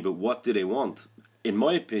accept the money, but what do they want? In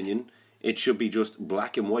my opinion, it should be just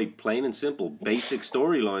black and white, plain and simple, basic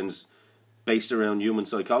storylines based around human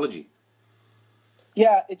psychology.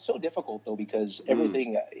 Yeah, it's so difficult, though, because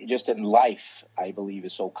everything just in life, I believe,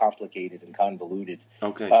 is so complicated and convoluted.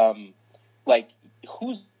 Okay. Like,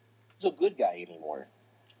 who's a good guy anymore?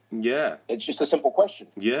 Yeah. It's just a simple question.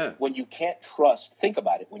 Yeah. When you can't trust, think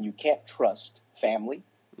about it, when you can't trust family,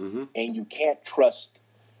 and you can't trust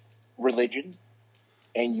religion,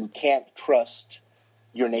 and you can't trust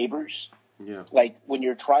your neighbors. Yeah. Like, when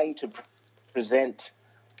you're trying to present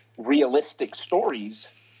realistic stories,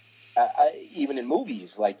 even in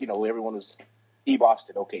movies, like, you know, everyone was Steve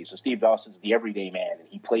Austin. Okay, so Steve Austin's the everyday man, and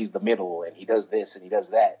he plays the middle, and he does this, and he does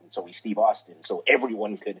that, and so he's Steve Austin. So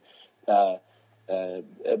everyone could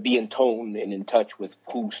be in tone and in touch with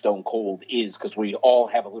who Stone Cold is, because we all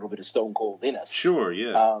have a little bit of Stone Cold in us. Sure,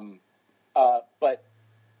 yeah. But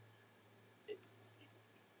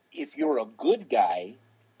if you're a good guy,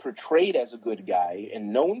 portrayed as a good guy,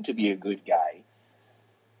 and known to be a good guy,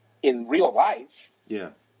 in real life, yeah,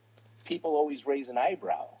 people always raise an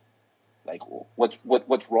eyebrow. Like,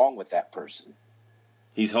 what's wrong with that person?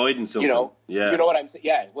 He's hiding something. You know, yeah. You know what I'm saying?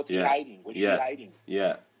 Yeah, what's he hiding? What's she hiding?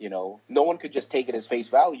 Yeah. You know, no one could just take it as face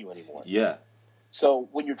value anymore. Yeah. So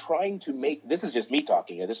when you're trying to make, this is just me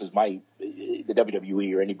talking, this is the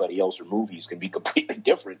WWE or anybody else or movies can be completely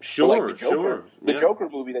different. Sure, but like the Joker, sure. The Joker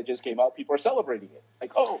movie that just came out, people are celebrating it.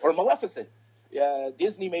 Like, oh, or Maleficent.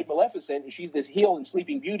 Disney made Maleficent, and she's this heel and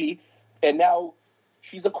Sleeping Beauty, and now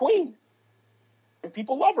she's a queen. And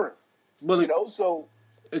people love her. Well, you know, so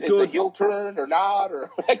it's a heel turn or not, or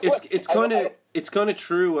like it's kind of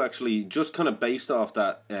true, actually. Just kind of based off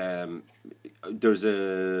that,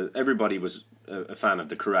 everybody was a fan of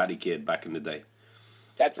the Karate Kid back in the day.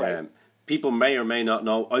 That's right. People may or may not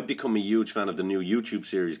know, I've become a huge fan of the new YouTube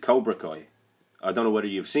series Cobra Kai. I don't know whether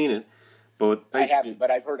you've seen it, but I haven't, but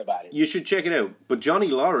I've heard about it. You should check it out. But Johnny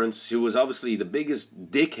Lawrence, who was obviously the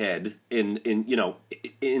biggest dickhead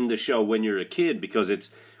in the show when you're a kid, because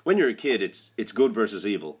when you're a kid, it's good versus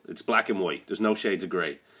evil. It's black and white. There's no shades of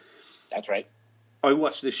grey. That's right. I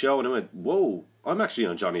watched this show and I went, whoa, I'm actually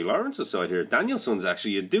on Johnny Lawrence's side here. Danielson's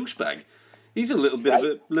actually a douchebag. He's a little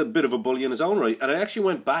bit of a bully in his own right. And I actually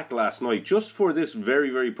went back last night just for this very,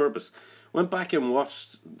 very purpose. Went back and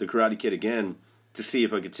watched The Karate Kid again to see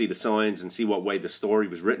if I could see the signs and see what way the story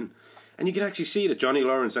was written. And you can actually see that Johnny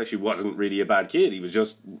Lawrence actually wasn't really a bad kid. He was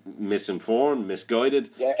just misinformed, misguided.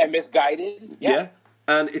 Yeah, and misguided. Yeah.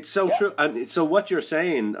 And it's so true. And so what you're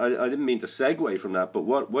saying, I didn't mean to segue from that, but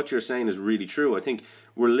what you're saying is really true. I think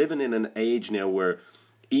we're living in an age now where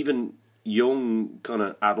even young kind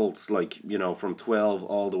of adults, like, you know, from 12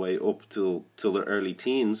 all the way up till their early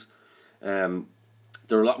teens, they're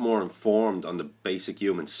a lot more informed on the basic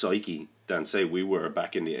human psyche than, say, we were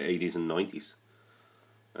back in the 80s and 90s.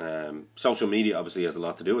 Social media obviously has a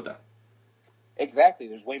lot to do with that. Exactly.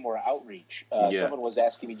 There's way more outreach. Someone was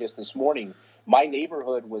asking me just this morning, my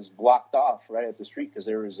neighborhood was blocked off right up the street because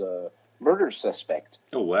there was a murder suspect.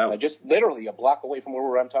 Oh, wow. Just literally a block away from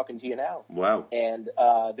where I'm talking to you now. Wow. And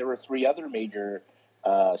there were 3 other major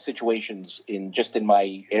situations in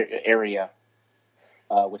my area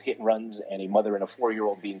with hit and runs and a mother and a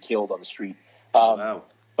 4-year-old being killed on the street. Wow.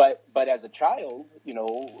 But as a child, you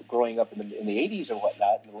know, growing up in the 80s or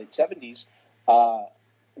whatnot, in the late 70s,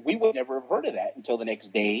 we would never have heard of that until the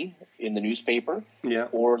next day in the newspaper,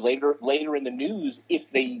 or later in the news if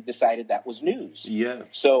they decided that was news. Yeah.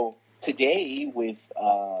 So today, with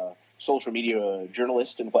social media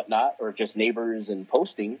journalists and whatnot, or just neighbors and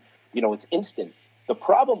posting, you know, it's instant. The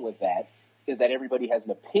problem with that is that everybody has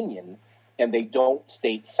an opinion and they don't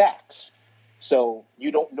state facts. So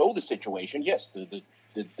you don't know the situation. Yes, the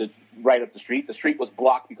right up the street was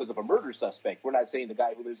blocked because of a murder suspect. We're not saying the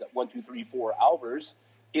guy who lives at 1234 Alvers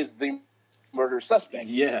is the murder suspect.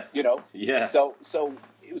 Yeah. You know? Yeah. So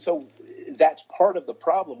that's part of the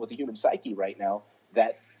problem with the human psyche right now,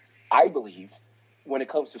 that I believe when it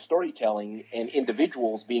comes to storytelling and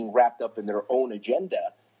individuals being wrapped up in their own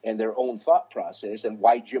agenda and their own thought process, and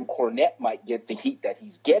why Jim Cornette might get the heat that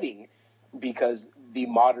he's getting because the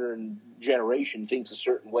modern generation thinks a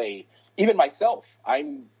certain way. Even myself,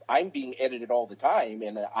 I'm being edited all the time,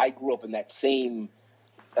 and I grew up in that same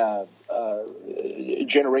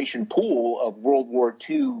generation pool of World War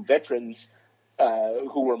II veterans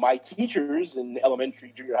who were my teachers in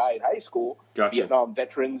elementary, junior high, and high school, Gotcha. Vietnam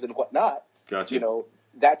veterans and whatnot. Gotcha. You know,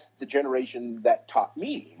 that's the generation that taught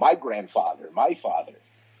me, my grandfather, my father,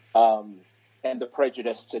 and the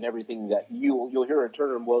prejudice and everything that you'll hear a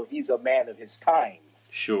term, well, he's a man of his time.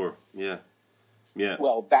 Sure, yeah. Yeah.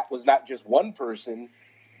 Well, that was not just one person,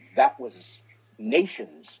 that was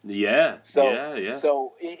nations. Yeah, yeah.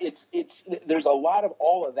 So it's there's a lot of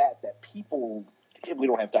all of that people, we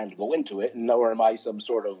don't have time to go into it, nor am I some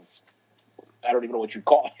sort of, I don't even know what you'd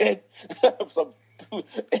call it, some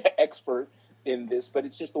expert in this, but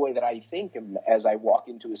it's just the way that I think as I walk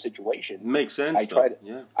into a situation. Makes sense.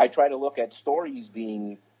 I try to look at stories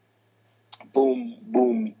being boom,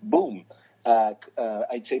 boom, boom.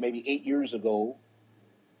 I'd say maybe 8 years ago,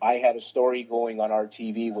 I had a story going on our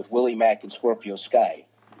TV with Willie Mack and Scorpio Sky.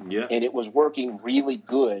 Yeah. And it was working really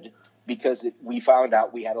good because we found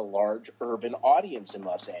out we had a large urban audience in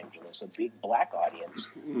Los Angeles, a big black audience.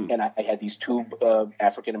 And I had these two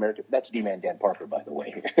African-American, that's D-Man Dan Parker, by the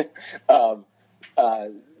way.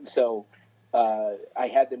 So I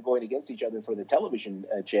had them going against each other for the television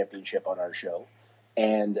championship on our show.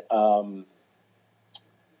 And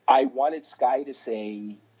I wanted Sky to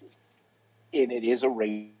say, and it is a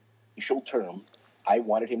racial term, I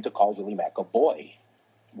wanted him to call Willie Mack a boy,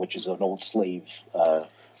 which is an old slave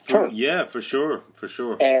term. Yeah, for sure.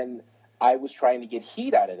 And I was trying to get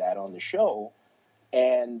heat out of that on the show,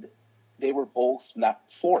 and they were both not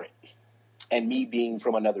for it. And me being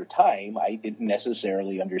from another time, I didn't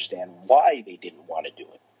necessarily understand why they didn't want to do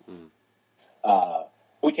it.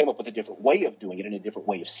 We came up with a different way of doing it and a different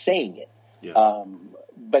way of saying it. Yeah.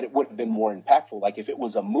 But it would have been more impactful. Like if it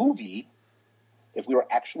was a movie, if we were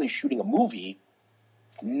actually shooting a movie,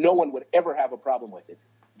 no one would ever have a problem with it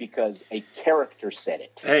because a character said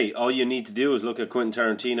it. Hey, all you need to do is look at Quentin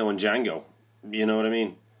Tarantino and Django. You know what I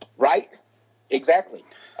mean? Right? Exactly.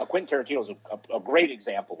 Quentin Tarantino is a great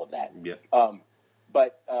example of that. Yeah.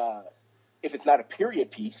 But if it's not a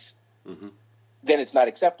period piece, then it's not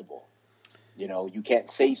acceptable. You know, you can't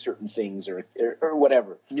say certain things or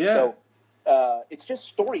whatever. Yeah. So it's just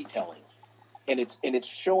storytelling, and it's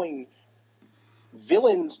showing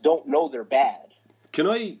villains don't know they're bad. Can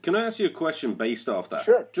I ask you a question based off that?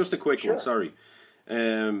 Sure. Just a quick one. Sorry.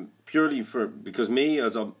 Purely because me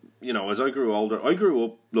as I grew older, I grew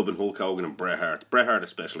up loving Hulk Hogan and Bret Hart. Bret Hart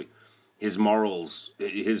especially, his morals,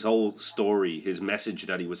 his whole story, his message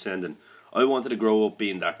that he was sending. I wanted to grow up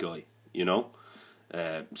being that guy. You know.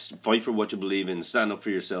 Fight for what you believe in, stand up for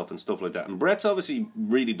yourself and stuff like that. And Brett's obviously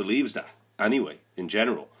really believes that anyway, in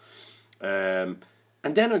general. And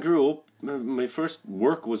then I grew up, my first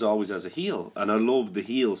work was always as a heel, and I loved the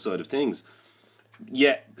heel side of things,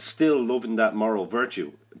 yet still loving that moral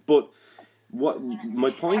virtue. But what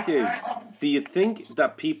my point is, do you think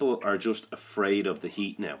that people are just afraid of the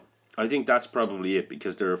heat now? I think that's probably it,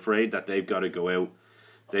 because they're afraid that they've got to go out,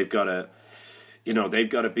 they've got to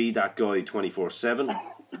be that guy 24/7.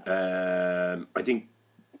 I think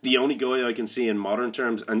the only guy I can see in modern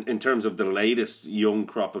terms, and in terms of the latest young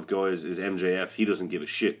crop of guys, is MJF. He doesn't give a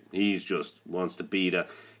shit. He's just wants to be that.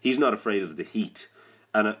 He's not afraid of the heat.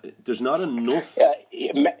 And there's not enough...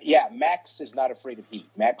 Max is not afraid of heat.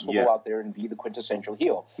 Max will go out there and be the quintessential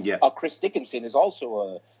heel. Yeah. Chris Dickinson is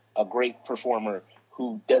also a great performer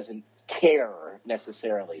who doesn't care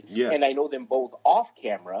necessarily. Yeah. And I know them both off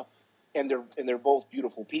camera, and they're both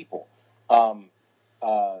beautiful people. A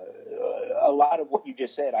lot of what you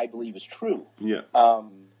just said, I believe, is true. Yeah.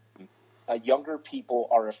 Younger people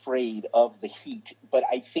are afraid of the heat, but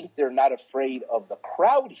I think they're not afraid of the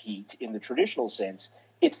crowd heat in the traditional sense.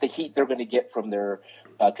 It's the heat they're going to get from their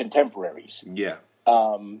contemporaries. Yeah.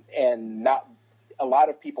 And not a lot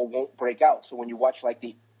of people won't break out. So when you watch like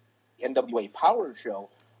the NWA Power Show,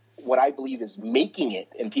 what I believe is making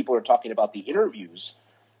it, and people are talking about the interviews,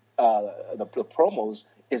 the promos,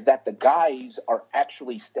 is that the guys are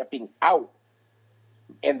actually stepping out,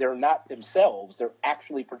 and they're not themselves. They're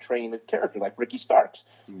actually portraying the character, like Ricky Starks.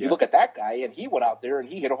 Yeah. You look at that guy, and he went out there and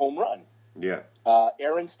he hit a home run. Yeah.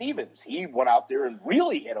 Aaron Stevens, he went out there and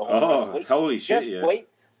really hit a home run. Holy shit! Yeah.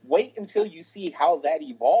 Wait until you see how that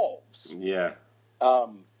evolves. Yeah.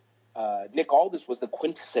 Nick Aldis was the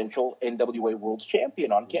quintessential NWA World's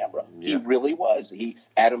Champion on camera. Yeah. He really was.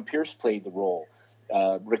 Adam Pearce played the role.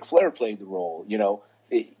 Ric Flair played the role. You know,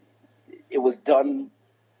 it was done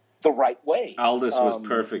the right way. Aldis was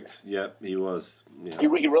perfect. Yeah, he was. Yeah. He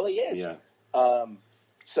really is. Yeah.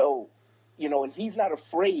 So, you know, and he's not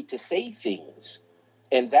afraid to say things.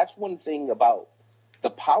 And that's one thing about the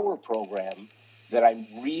Power program that I'm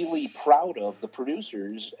really proud of, the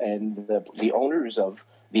producers and the owners of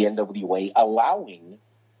the NWA allowing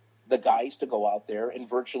the guys to go out there and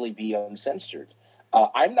virtually be uncensored.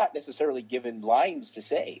 I'm not necessarily given lines to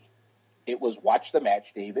say. It was watch the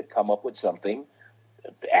match, David, come up with something,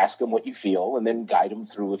 ask them what you feel, and then guide them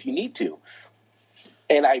through if you need to.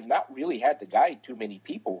 And I've not really had to guide too many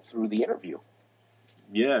people through the interview.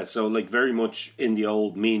 Yeah, so like very much in the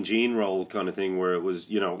old Mean Gene role kind of thing, where it was,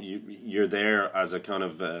 you're there as a kind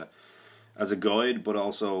of as a guide, but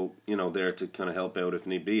also there to kind of help out if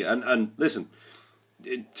need be. And listen,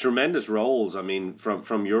 tremendous roles. I mean,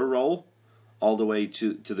 from your role all the way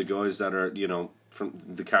to the guys that are from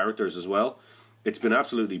the characters as well. It's been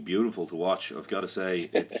absolutely beautiful to watch. I've got to say,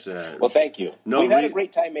 it's well, thank you. We've had a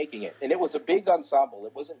great time making it, and it was a big ensemble.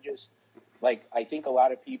 It wasn't just like I think a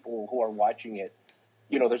lot of people who are watching it.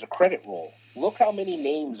 There's a credit roll. Look how many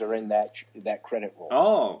names are in that credit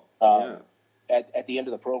roll. Oh, yeah. At the end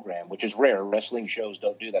of the program, which is rare. Wrestling shows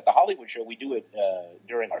don't do that. The Hollywood show, we do it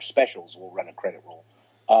during our specials. We'll run a credit roll.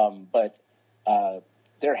 But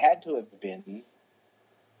there had to have been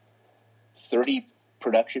 30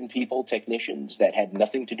 production people, technicians that had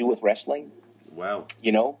nothing to do with wrestling. Wow.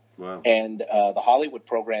 Wow. And the Hollywood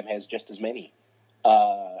program has just as many.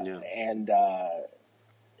 And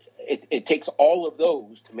it takes all of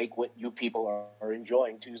those to make what you people are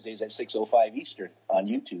enjoying Tuesdays at 6:05 Eastern on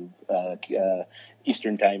YouTube,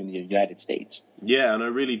 Eastern time in the United States. Yeah, and I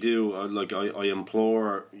really do. I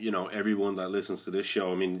implore everyone that listens to this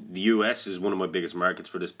show. I mean, the US is one of my biggest markets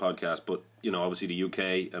for this podcast, but obviously the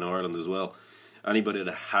UK and Ireland as well. Anybody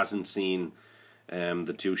that hasn't seen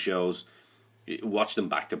the two shows, watch them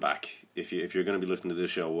back to back. If you're going to be listening to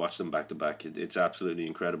this show, watch them back to back. It's absolutely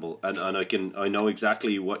incredible, and I know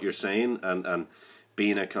exactly what you're saying. And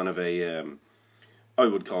being a kind of I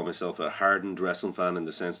would call myself a hardened wrestling fan in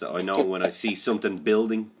the sense that I know when I see something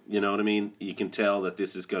building, you know what I mean. You can tell that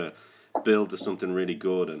this is going to build to something really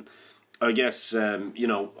good. And I guess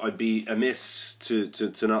I'd be amiss to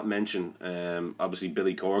not mention obviously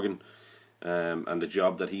Billy Corgan. And the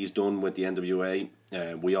job that he's done with the NWA.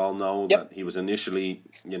 We all know that he was initially,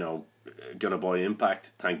 going to buy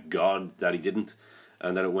Impact. Thank God that he didn't,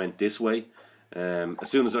 and that it went this way. As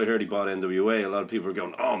soon as I heard he bought NWA, a lot of people were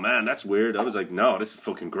going, "Oh man, that's weird." I was like, "No, this is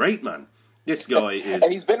fucking great, man. This guy is."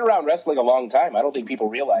 And he's been around wrestling a long time. I don't think people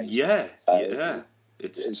realize. Yeah.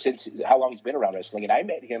 It's since how long he's been around wrestling, and I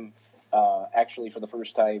met him actually for the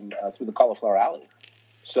first time through the Cauliflower Alley.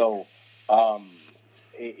 So.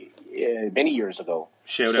 Many years ago.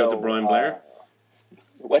 Shout out to Brian Blair.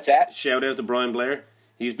 What's that? Shout out to Brian Blair.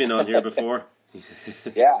 He's been on here before.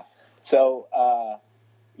 Yeah. So,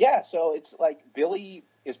 so it's like Billy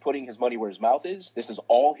is putting his money where his mouth is. This is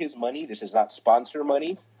all his money. This is not sponsor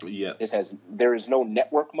money. Yeah. There is no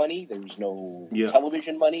network money. There's no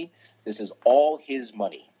television money. This is all his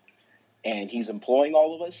money. And he's employing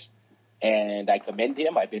all of us. And I commend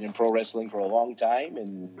him. I've been in pro wrestling for a long time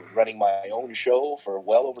and running my own show for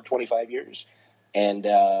well over 25 years. And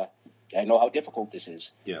I know how difficult this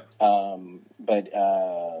is. Yeah. But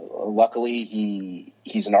luckily,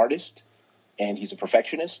 he's an artist, and he's a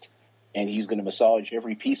perfectionist, and he's going to massage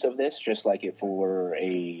every piece of this just like it for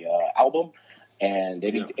a album and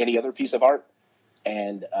any other piece of art.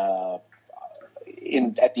 And at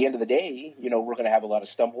the end of the day, we're going to have a lot of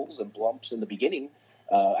stumbles and bumps in the beginning.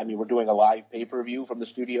 We're doing a live pay-per-view from the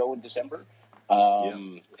studio in December.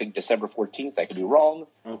 I think December 14th. I could be wrong.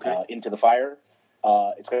 Okay. Into the Fire.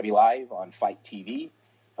 It's going to be live on Fight TV.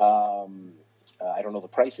 I don't know the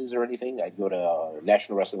prices or anything. I'd go to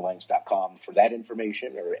nationalwrestlingalliance.com for that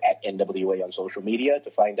information, or at NWA on social media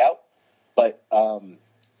to find out. But we're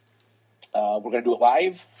going to do it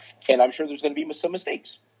live, and I'm sure there's going to be some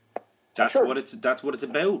mistakes. That's what it's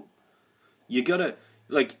about. You gotta.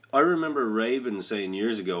 Like, I remember Raven saying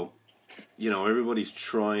years ago, everybody's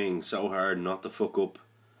trying so hard not to fuck up.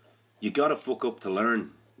 You gotta fuck up to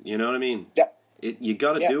learn. You know what I mean? Yeah. You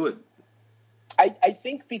gotta do it. I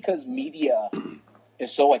think because media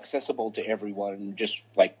is so accessible to everyone, just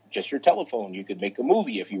your telephone, you could make a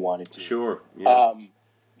movie if you wanted to. Sure. Yeah.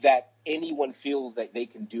 That anyone feels that they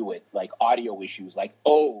can do it, like audio issues, like,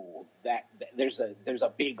 that there's a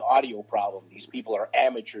big audio problem. These people are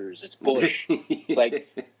amateurs. It's bush. It's like,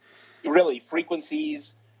 really,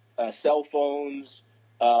 frequencies, cell phones,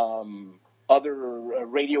 other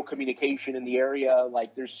radio communication in the area.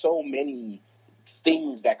 Like, there's so many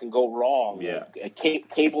things that can go wrong. Yeah.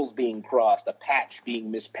 Cables being crossed, a patch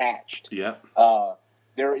being mispatched. Yeah.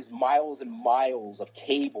 There is miles and miles of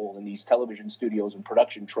cable in these television studios and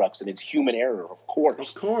production trucks, and it's human error, of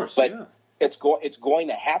course. Of course, but yeah. It's going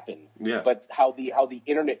to happen. Yeah. But how the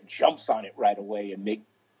internet jumps on it right away and makes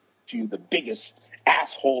you the biggest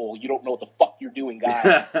asshole, you don't know what the fuck you're doing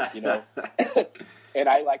guy, And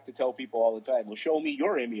I like to tell people all the time, well, show me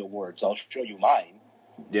your Emmy Awards, I'll show you mine.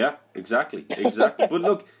 Yeah, exactly. But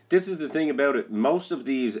look, this is the thing about it. Most of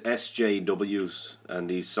these SJWs and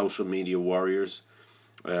these social media warriors,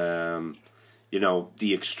 the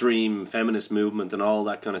extreme feminist movement and all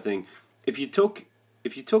that kind of thing. If you took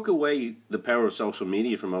away the power of social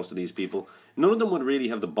media from most of these people, none of them would really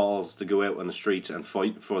have the balls to go out on the streets and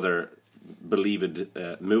fight for their believed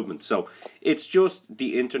movement. So it's just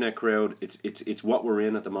the internet crowd. It's what we're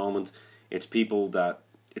in at the moment. It's people that.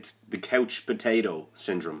 It's the couch potato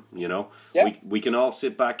syndrome, Yeah. We can all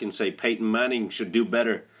sit back and say Peyton Manning should do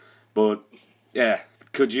better, but yeah,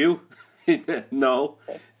 could you? No.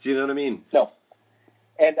 Do you know what I mean? No.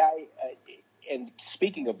 And and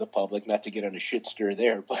speaking of the public, not to get on a shit stir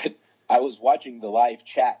there, but I was watching the live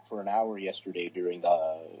chat for an hour yesterday during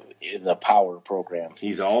the Power program.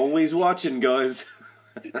 He's always watching, guys.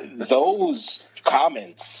 Those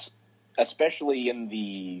comments, especially in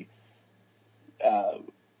the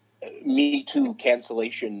Me Too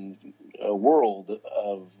cancellation world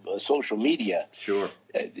of social media. Sure.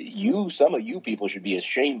 Some of you people should be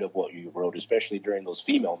ashamed of what you wrote, especially during those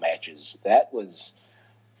female matches. That was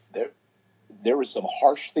there was some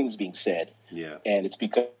harsh things being said. Yeah. And it's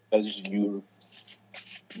because you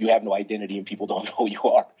have no identity and people don't know who you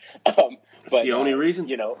are. It's the only reason.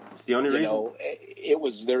 It's the only reason.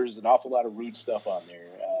 There's an awful lot of rude stuff on there,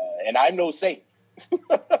 and I'm no saint.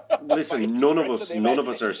 Listen, none of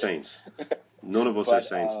us are saints. None of us are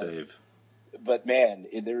saints, Dave. But man,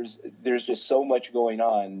 there's just so much going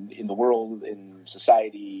on in the world, in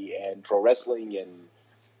society, and pro wrestling, and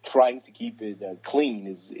trying to keep it clean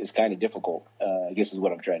is kind of difficult. I guess is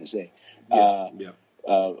what I'm trying to say. But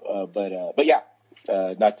yeah,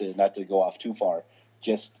 not to go off too far.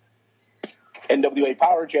 Just NWA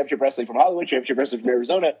Power, Championship Wrestling from Hollywood, Championship Wrestling from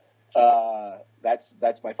Arizona.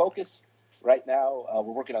 That's my focus. Right now,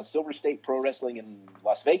 we're working on Silver State Pro Wrestling in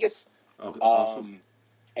Las Vegas. Okay, awesome.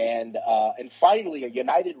 And finally, a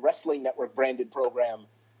United Wrestling Network branded program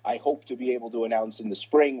I hope to be able to announce in the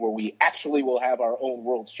spring, where we actually will have our own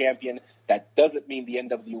world's champion. That doesn't mean the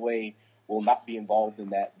NWA will not be involved in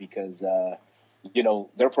that, because,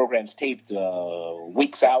 their program's taped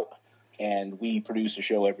weeks out, and we produce a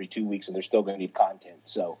show every 2 weeks, and they're still going to need content.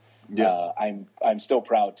 So yeah. I'm still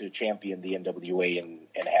proud to champion the NWA and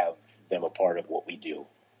have them a part of what we do.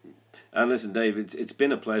 And listen, Dave, it's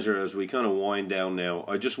been a pleasure as we kind of wind down now.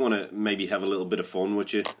 I just want to maybe have a little bit of fun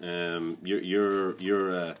with you. You're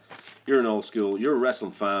an old school. You're a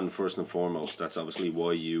wrestling fan first and foremost. That's obviously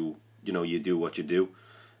why you do what you do.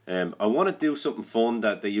 I want to do something fun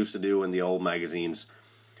that they used to do in the old magazines.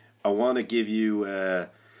 I want to give you. I'm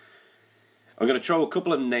going to throw a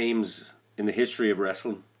couple of names in the history of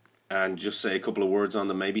wrestling and just say a couple of words on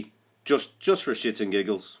them, maybe just for shits and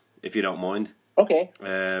giggles, if you don't mind. Okay.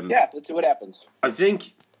 Yeah, let's see what happens. I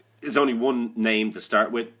think it's only one name to start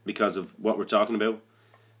with because of what we're talking about.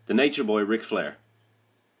 The Nature Boy, Ric Flair.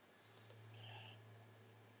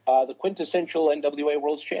 The quintessential NWA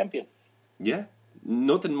World's Champion. Yeah,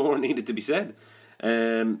 nothing more needed to be said.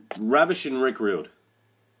 Ravishing Rick Rude.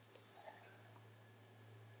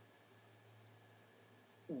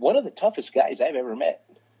 One of the toughest guys I've ever met,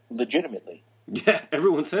 legitimately. Yeah,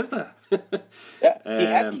 everyone says that. Yeah, he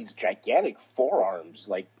had these gigantic forearms,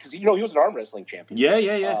 because he was an arm wrestling champion. Yeah.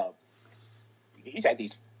 He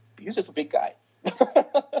was just a big guy.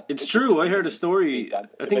 It's true. I heard a story.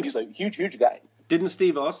 I think he's a huge guy. Didn't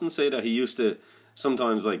Steve Austin say that he used to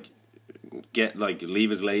sometimes leave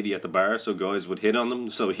his lady at the bar so guys would hit on them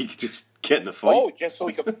so he could just get in a fight? Oh, just so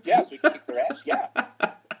he could kick their ass. Yeah.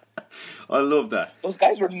 I love that. Those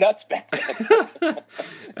guys were nuts back then.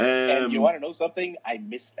 And you want to know something? I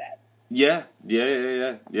miss that. Yeah.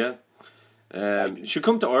 Should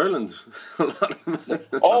come to Ireland.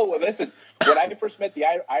 Oh, listen. When I first met the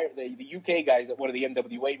UK guys at one of the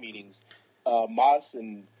NWA meetings, Moss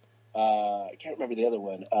and I can't remember the other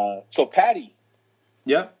one. So Patty.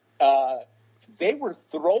 Yeah. They were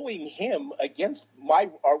throwing him against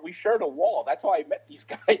we shared a wall. That's how I met these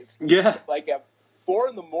guys. Yeah. At 4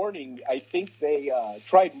 a.m, I think they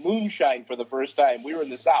tried moonshine for the first time. We were in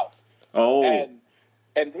the South. Oh. And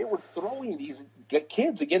they were throwing these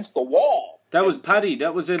kids against the wall. That was Paddy.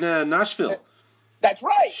 That was in Nashville. That's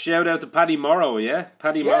right. Shout out to Paddy Morrow, yeah?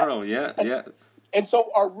 Morrow, yeah. And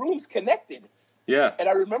so our rooms connected. Yeah. And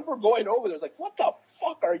I remember going over there. I was like, what the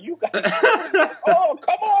fuck are you guys doing? Oh,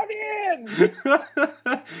 come on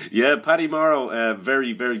in. Yeah, Paddy Morrow,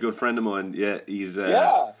 very, very good friend of mine. Yeah, he's...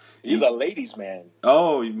 He's a ladies' man.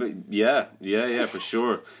 Oh, yeah, for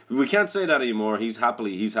sure. We can't say that anymore. He's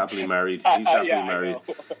happily married. He's happily married.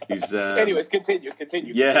 He's anyways, continue.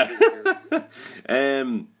 Yeah.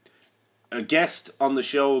 A guest on the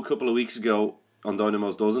show a couple of weeks ago, on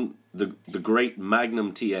Dynamo's Dozen, the great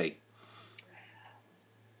Magnum TA.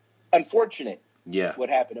 Unfortunate. Yeah. What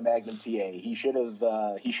happened to Magnum TA? He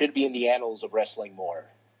should be in the annals of wrestling more.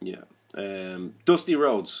 Yeah. Dusty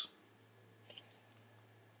Rhodes.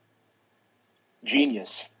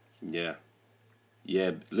 Genius. Yeah.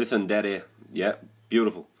 Yeah. Listen, Daddy. Yeah.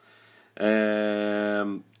 Beautiful.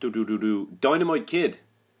 Dynamite Kid.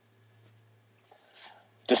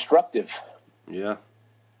 Destructive. Yeah.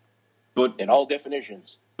 But in all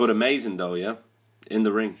definitions. But amazing though, yeah? In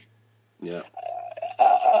the ring. Yeah.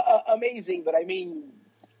 Amazing, but I mean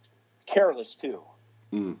careless too.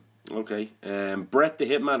 Okay. Bret the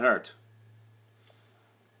Hitman Hart.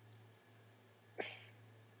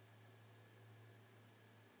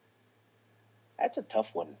 That's a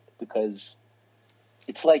tough one because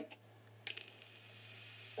it's like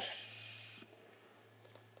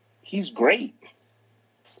he's great,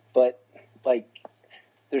 but like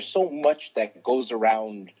there's so much that goes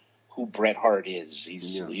around who Bret Hart is.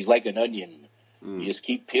 He's like an onion. You just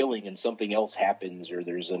keep peeling and something else happens, or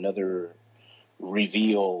there's another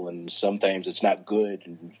reveal, and sometimes it's not good,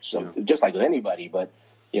 and just like with anybody. But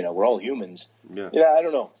we're all humans. Yeah, I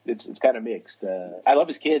don't know. It's kind of mixed. I love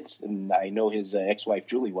his kids, and I know his ex-wife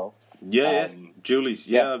Julie well. Yeah, Julie's.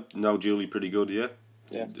 No, Julie pretty good. Yeah.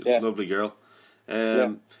 Lovely girl.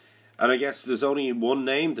 And I guess there's only one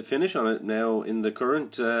name to finish on it now in the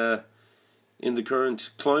current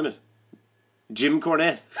climate. Jim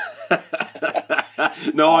Cornette.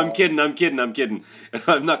 No, I'm kidding.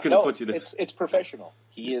 I'm not going to put you there. It's professional.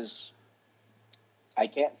 He is. I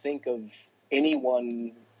can't think of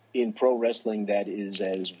anyone in pro wrestling that is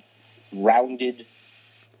as rounded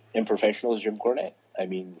and professional as Jim Cornette. I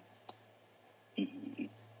mean, he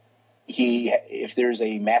if there's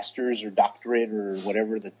a master's or doctorate or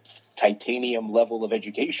whatever the titanium level of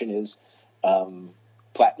education is,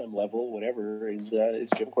 platinum level, whatever, is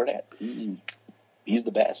Jim Cornette. He's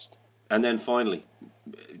the best. And then finally,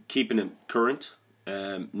 keeping it current,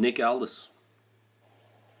 Nick Aldis.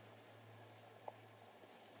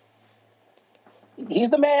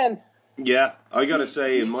 He's the man. Yeah, I gotta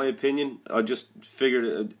say, in my opinion, I just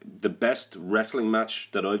figured the best wrestling match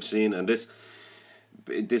that I've seen, and this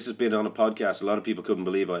has been on a podcast. A lot of people couldn't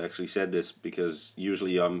believe I actually said this because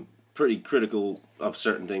usually I'm pretty critical of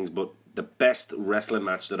certain things, but the best wrestling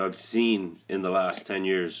match that I've seen in the last 10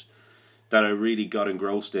 years that I really got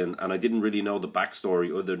engrossed in, and I didn't really know the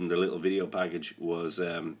backstory other than the little video package, was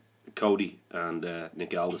Cody and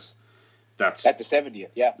Nick Aldis. That's at the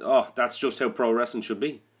 70th, yeah. Oh, that's just how pro wrestling should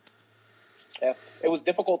be. Yeah, it was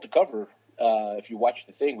difficult to cover. If you watch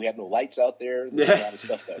the thing, we had no lights out there. There's a lot of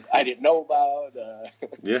stuff that I didn't know about.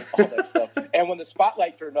 All that stuff. And when the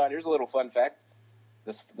spotlight turned on, here's a little fun fact.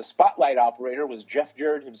 The spotlight operator was Jeff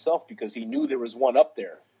Jarrett himself because he knew there was one up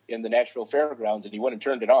there in the Nashville Fairgrounds, and he went and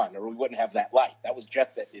turned it on, or we wouldn't have that light. That was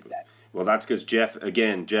Jeff that did that. Well, that's because Jeff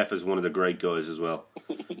is one of the great guys as well.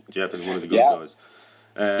 Jeff is one of the good guys.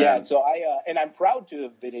 So and I'm proud to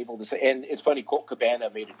have been able to say, and it's funny, Colt Cabana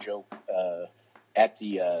made a joke at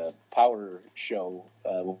the Power show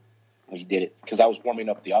when he did it, because I was warming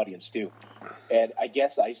up the audience too. And I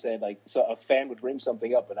guess I said, so a fan would bring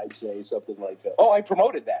something up, and I'd say something like, oh, I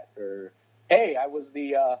promoted that, or hey, I was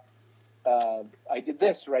I did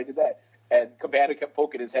this, or I did that. And Cabana kept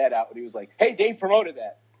poking his head out, and he was like, hey, Dave promoted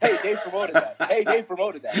that. Hey, Dave promoted that. Hey, Dave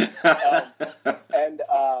promoted that. And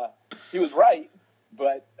he was right,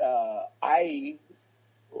 but I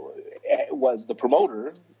was the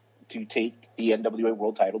promoter to take the NWA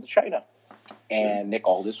World title to China. And Nick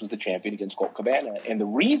Aldis was the champion against Colt Cabana. And the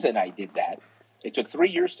reason I did that, it took 3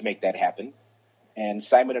 years to make that happen. And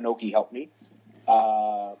Simon Inoki helped me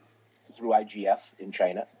through IGF in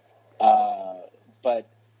China. But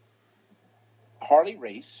Harley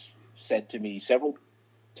Race said to me several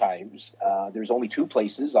times, there's only two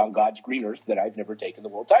places on God's green earth that I've never taken the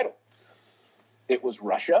world title. It was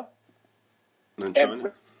Russia and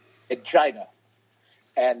China.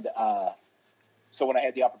 And so when I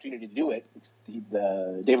had the opportunity to do it,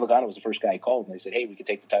 Dave Lagana was the first guy I called, and I said, hey, we could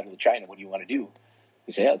take the title to China. What do you want to do?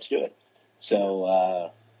 He said, yeah, let's do it.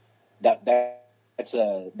 So that's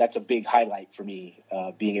a big highlight for me,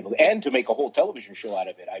 being able to, and to make a whole television show out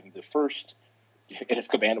of it. I'm the first, and if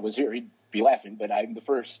Cabana was here, he'd be laughing, but I'm the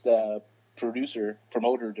first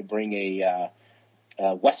promoter to bring a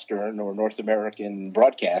Western or North American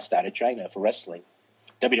broadcast out of China for wrestling.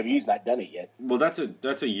 WWE's not done it yet. Well, that's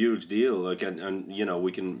a huge deal. Like, and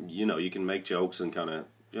we can, you can make jokes and kind of,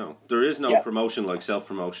 there is no promotion like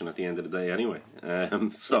self-promotion at the end of the day anyway.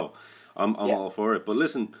 So I'm all for it. But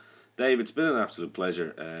listen, Dave, it's been an absolute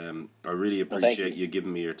pleasure. I really appreciate you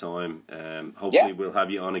giving me your time. Hopefully we'll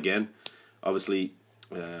have you on again. obviously,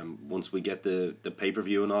 once we get the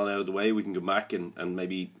pay-per-view and all out of the way, we can go back and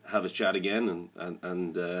maybe have a chat again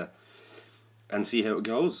and see how it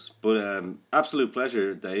goes. But absolute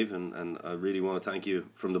pleasure, Dave, and I really want to thank you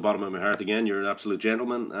from the bottom of my heart again. You're an absolute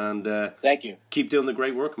gentleman, and thank you. Keep doing the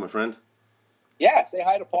great work, my friend. Yeah, say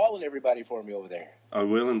hi to Paul and everybody for me over there. I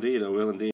will indeed.